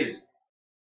of rupees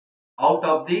out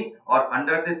of the or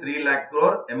under the 3 lakh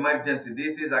crore emergency.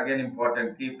 This is again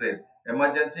important key phrase,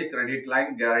 emergency credit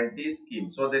line guarantee scheme.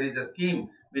 So there is a scheme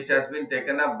which has been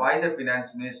taken up by the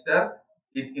Finance Minister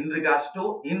in regards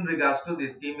to the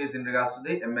scheme is in regards to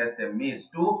the MSMEs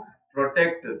to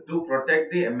protect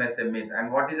the MSMEs.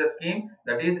 And what is the scheme?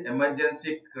 That is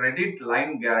emergency credit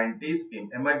line guarantee scheme,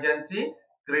 emergency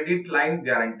credit line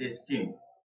guarantee scheme.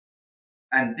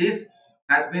 And this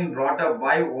has been brought up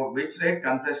by which rate?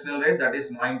 Concessional rate, that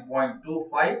is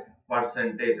 9.25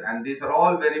 percentage. And these are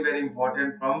all very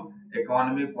important from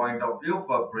economy point of view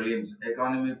for prelims,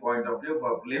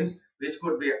 which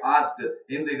could be asked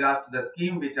in regards to the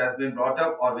scheme which has been brought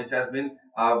up or which has been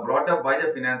brought up by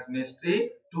the Finance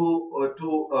Ministry to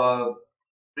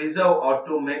preserve or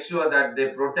to make sure that they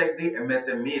protect the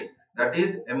MSMEs, that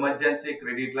is emergency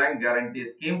credit line guarantee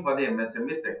scheme for the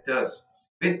MSME sectors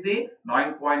with the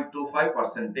 9.25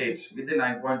 percentage,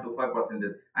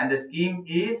 and the scheme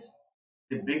is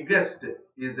the biggest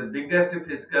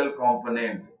fiscal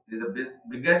component, is the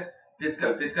biggest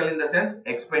fiscal in the sense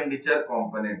expenditure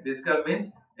component. Fiscal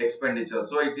means expenditure,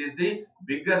 so it is the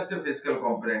biggest fiscal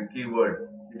component, keyword,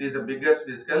 it is the biggest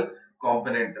fiscal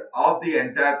component of the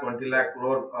entire 20 lakh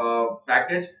crore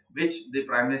package which the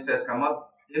Prime Minister has come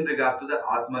up in regards to the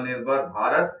Atmanirbhar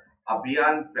Bharat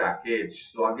Abhiyan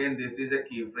package. So again this is a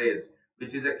key phrase,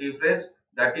 which is a key phrase,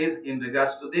 that is in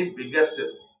regards to the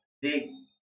the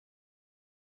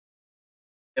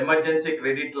emergency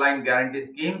credit line guarantee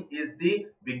scheme is the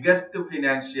biggest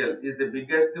financial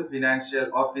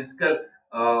or fiscal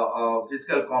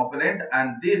component,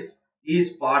 and this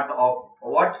is part of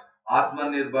what?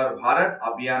 Atmanirbhar Bharat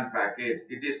Abhiyan package.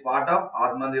 It is part of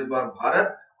Atmanirbhar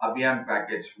Bharat Abhiyan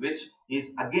package, which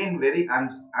is again I'm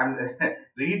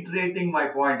reiterating my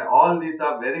point. All these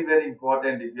are very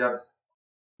important. If you are,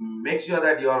 make sure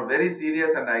that you are very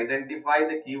serious and identify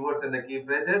the keywords and the key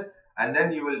phrases, and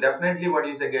then you will definitely, what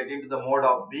you say, get into the mode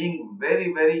of being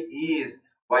very ease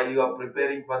while you are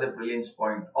preparing for the prelims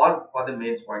point or for the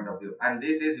mains point of view. And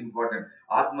this is important,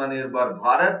 Atmanirbhar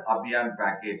Bharat Abhiyan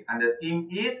package, and the scheme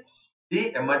is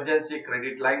the emergency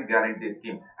credit line guarantee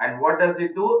scheme. And what does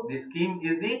it do? The scheme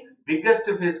is the biggest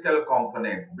fiscal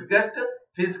component,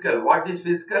 what is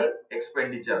fiscal?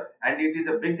 Expenditure, and it is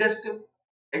the biggest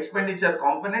expenditure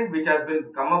component which has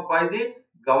been come up by the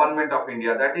government of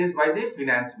India, that is by the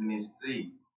Finance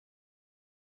Ministry.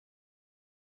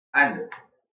 And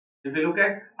if you look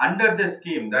at under the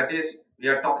scheme, that is we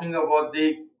are talking about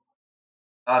the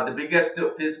biggest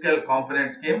fiscal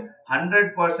component scheme,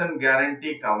 100%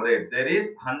 guarantee coverage. There is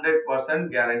 100%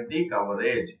 guarantee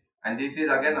coverage, and this is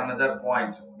again another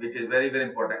point which is very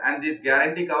important. And this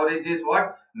guarantee coverage is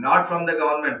what? Not from the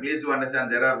government. Please do understand,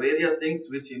 there are various things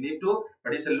which you need to,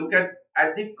 but it's a look at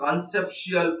the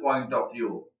conceptual point of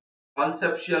view.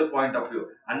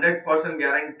 100%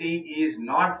 guarantee is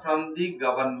not from the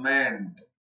government,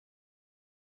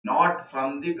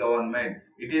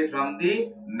 it is from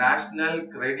the National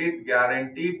Credit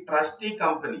Guarantee Trustee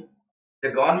Company.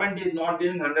 The government is not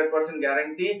giving 100%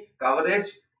 guarantee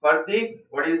coverage for the,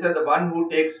 what is it, the one who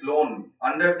takes loan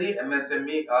under the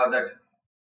MSME, that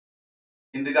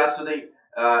in regards to the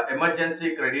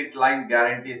emergency credit line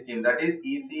guarantee scheme, that is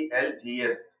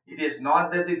ECLGS. It is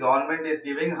not that the government is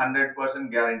giving 100%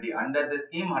 guarantee under the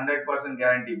scheme, 100%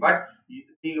 guarantee, but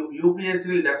the UPSC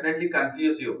will definitely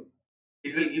confuse you.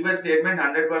 It will give a statement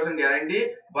 100%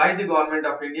 guarantee by the government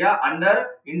of India under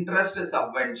interest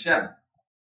subvention.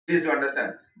 Please to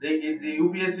understand, the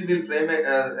UPSC will frame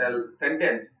a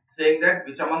sentence saying that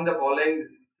which among the following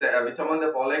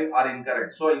are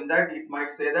incorrect. So in that it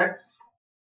might say that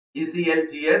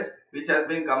ECLGS, which has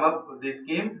been come up, this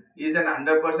scheme is an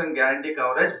 100% guarantee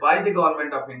coverage by the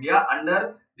government of India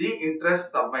under the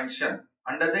interest subvention.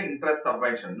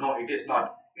 No, it is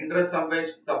not. Interest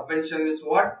subvention is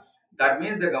what? That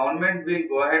means the government will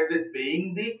go ahead with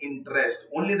paying the interest,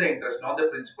 only the interest, not the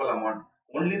principal amount.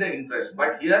 only the interest.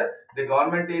 But here the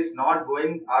government is not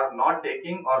going or not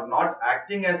taking or not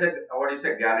acting as a what is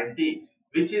a guarantee.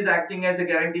 Which is acting as a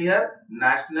guarantee here?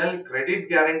 National Credit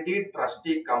Guarantee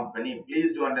Trustee Company.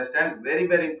 Please do understand, very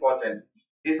very important.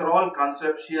 These are all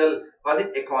conceptual for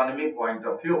the economy point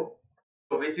of view.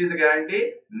 So which is a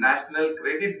guarantee? National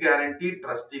Credit Guarantee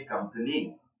Trustee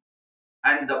Company.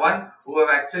 And the one who have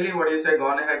actually what you say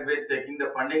gone ahead with taking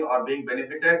the funding or being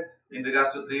benefited in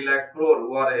regards to 3 lakh crore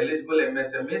who are eligible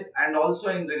MSMEs, and also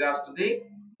in regards to the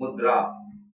Mudra.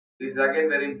 This is again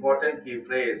very important key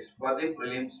phrase for the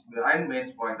prelims and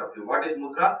mains point of view. What is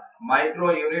Mudra?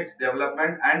 Micro Units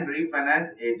Development and Refinance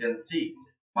Agency.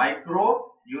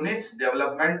 Micro Units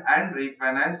Development and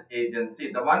Refinance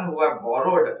Agency. The one who have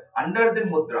borrowed under the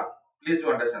Mudra. Please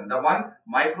do understand. The one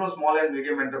micro, small and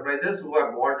medium enterprises who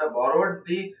have borrowed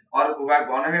the or who have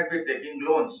gone ahead with taking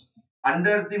loans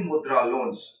under the Mudra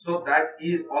loans. So that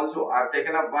is also I have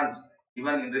taken up once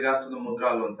even in regards to the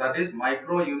Mudra loans. That is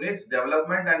Micro Units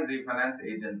Development and Refinance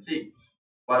Agency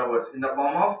borrowers in the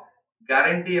form of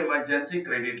guarantee emergency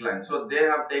credit line. So they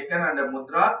have taken under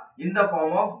Mudra in the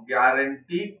form of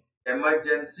guarantee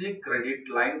emergency credit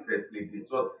line facility.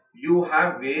 So you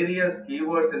have various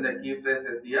keywords in the key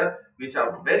phrases here which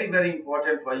are very very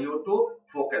important for you to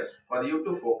focus.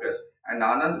 And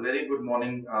Anand, very good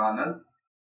morning. Anand,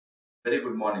 very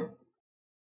good morning.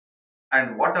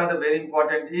 And what are the very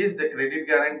important is the credit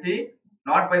guarantee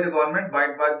not by the government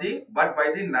but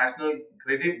by the National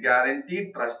Credit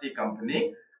Guarantee Trustee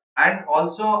Company, and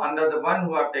also under the one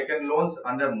who have taken loans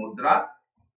under Mudra,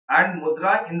 and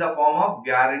Mudra in the form of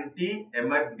guaranteed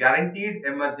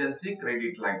emergency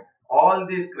credit line. All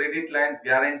these credit lines,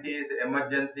 guarantees,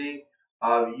 emergency,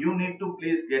 you need to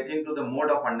please get into the mode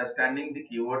of understanding the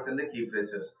keywords and the key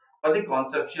phrases for the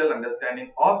conceptual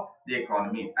understanding of the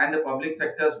economy. And the public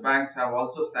sectors banks have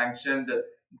also sanctioned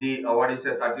the what is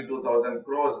say 32,000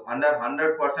 crores under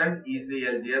 100%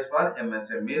 ECLGS for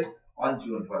MSMEs on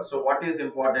June 1st. So what is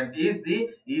important is the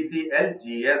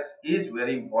ECLGS is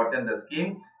very important, the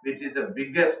scheme which is the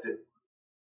biggest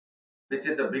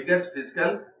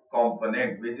fiscal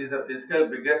component, which is a fiscal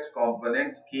biggest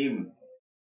component scheme.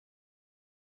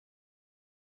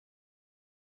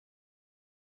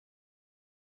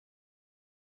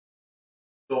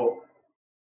 So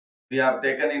we have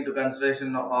taken into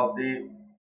consideration of the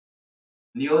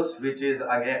news which is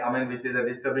again which is a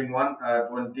disturbing one.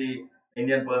 20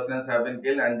 Indian persons have been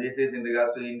killed, and this is in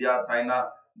regards to India, China,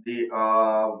 the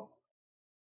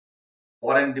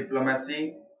foreign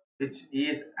diplomacy, which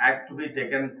is act to be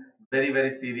taken very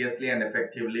very seriously and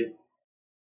effectively.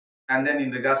 And then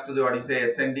in regards to the what you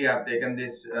say SND, have taken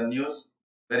this news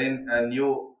wherein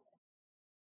new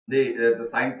the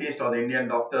scientists or the Indian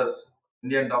doctors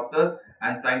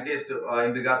and scientists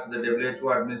in regards to the WHO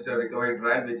administered recovery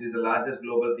trial, which is the largest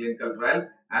global clinical trial,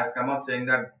 has come up saying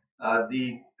that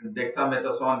the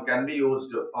dexamethasone can be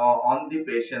used on the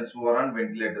patients who are on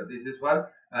ventilators. This is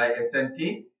for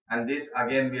SNT, and this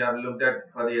again we have looked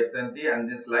at for the SNT,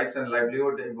 and this lives and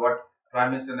livelihood what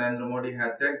Prime Minister Narendra Modi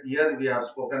has said. Here we have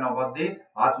spoken about the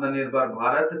Atmanirbhar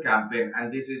Bharat campaign,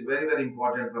 and this is very very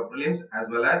important for prelims as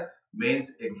well as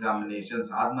mains examinations.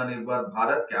 Atmanirbhar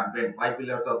Bharat campaign, 5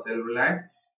 pillars of self-reliance,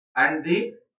 and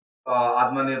the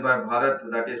Atmanirbhar Bharat,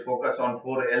 that is focus on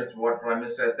 4 L's, what Prime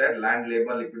Minister said: land,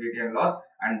 labor, liquidity and loss,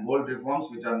 and bold reforms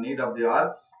which are need of the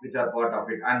hour, which are part of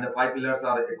it. And the 5 pillars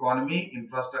are economy,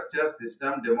 infrastructure,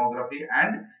 system, demography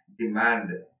and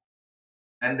demand.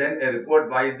 And then a report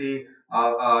by the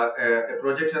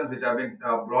projections which have been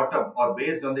brought up or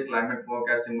based on the climate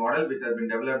forecasting model which has been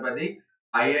developed by the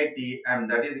IITM,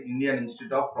 that is Indian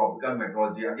Institute of Tropical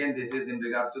Meteorology. Again, this is in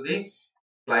regards to the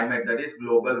climate, that is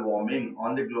global warming.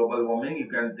 On the global warming, you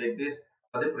can take this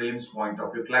for the prelims point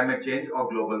of view, climate change or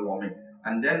global warming.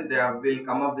 And then they will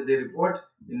come up with a report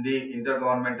in the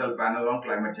Intergovernmental Panel on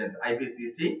Climate Change,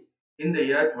 IPCC, in the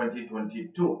year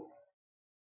 2022.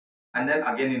 And then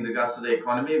again in regards to the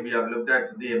economy, we have looked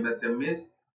at the MSMEs,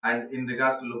 and in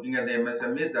regards to looking at the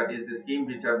MSMEs, that is the scheme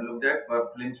which I have looked at for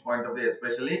Flint's point of view,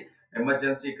 especially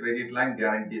emergency credit line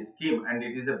guarantee scheme, and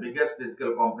it is the biggest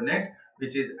fiscal component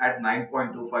which is at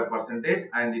 9.25%,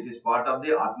 and it is part of the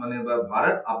Atmanirbhar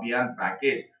Bharat Abhiyan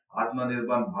package.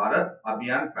 Atmanirbhar Bharat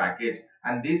Abhiyan package,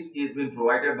 and this is being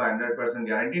provided by 100%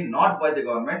 guarantee, not by the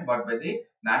government but by the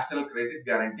National Credit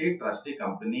Guarantee Trustee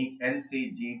Company,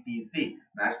 NCGTC,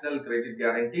 National Credit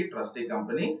Guarantee Trustee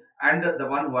Company, and the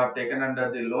one who have taken under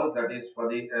the loans, that is for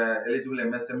the eligible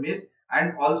MSMEs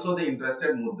and also the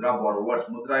interested Mudra borrowers.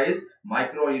 Mudra is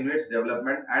Micro Units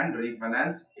Development and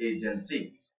Refinance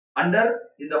Agency. under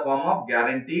in the form of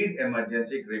guaranteed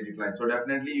emergency credit line. So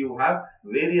definitely you have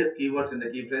various keywords in the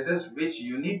key phrases which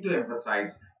you need to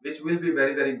emphasize, which will be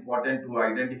very important to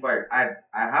identify. As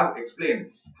I have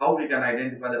explained how we can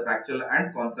identify the factual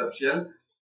and conceptual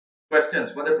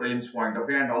questions for the prelims point of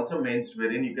view, and also mains,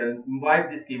 wherein you can invite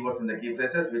these keywords in the key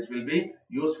phrases which will be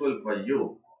useful for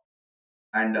you.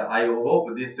 And I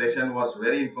hope this session was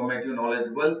very informative,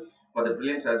 knowledgeable for the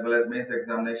prelims as well as mains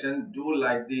examination. Do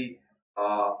like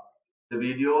uh, the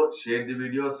video, share the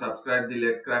video, subscribe the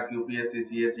Let's Crack UPSC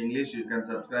CS English. You can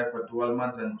subscribe for 12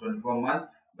 months and 24 months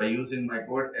by using my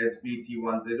code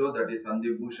SBT10, that is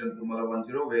Sandeep Bhushan Thummala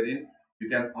 10, wherein you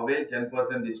can avail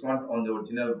 10% discount on the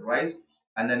original price.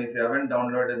 And then if you haven't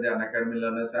downloaded the Unacademy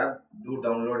Learners app, do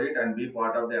download it and be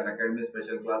part of the Unacademy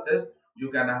special classes. You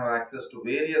can have access to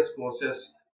various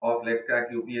courses of Let's Crack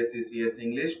UPSC CS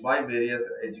English by various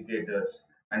educators,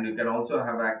 and you can also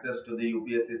have access to the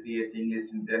UPSC CSE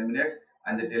English in 10 minutes,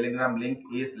 and the telegram link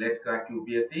is Let's Crack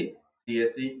UPSC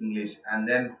CSE English. And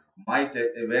then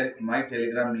where my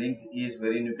telegram link is,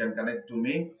 wherein you can connect to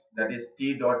me, that is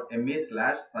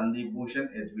t.me/Sandeep Bhushan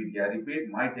SBT. I repeat,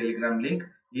 my telegram link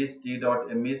is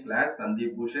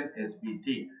t.me/Sandeep Bhushan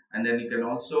SBT. And then you can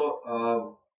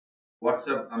also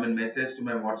WhatsApp, message to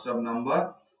my WhatsApp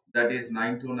number, that is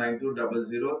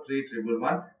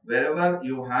 9292003111. Wherever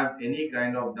you have any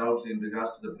kind of doubts in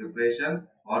regards to the preparation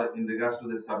or in regards to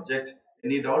the subject,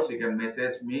 any doubts, you can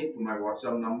message me to my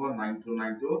WhatsApp number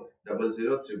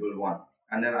 9292003111.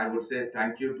 And then I would say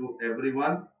thank you to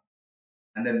everyone,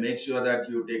 and then make sure that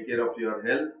you take care of your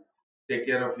health,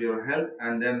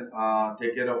 and then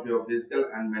take care of your physical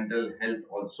and mental health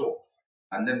also.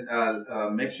 And then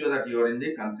make sure that you are in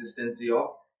the consistency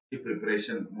of the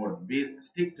preparation mode. Be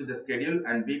stick to the schedule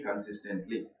and be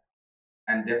consistently,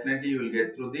 and definitely you will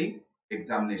get through the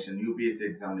examination, UPSC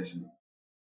examination.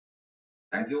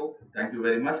 Thank you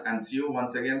very much, and see you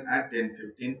once again at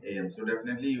 10:15 a.m. So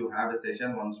definitely you have a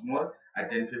session once more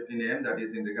at 10:15 a.m. that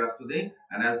is in regards to the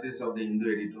analysis of the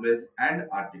Hindu editorials and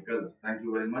articles. Thank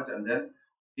you very much, and then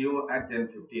see you at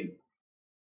 10:15.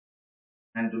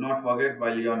 And do not forget,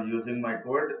 while you are using my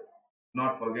code, do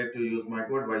not forget to use my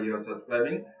code while you are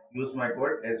subscribing. Use my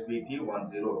code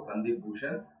SBT10, Sandeep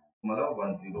Bhushan Thummala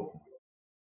 10.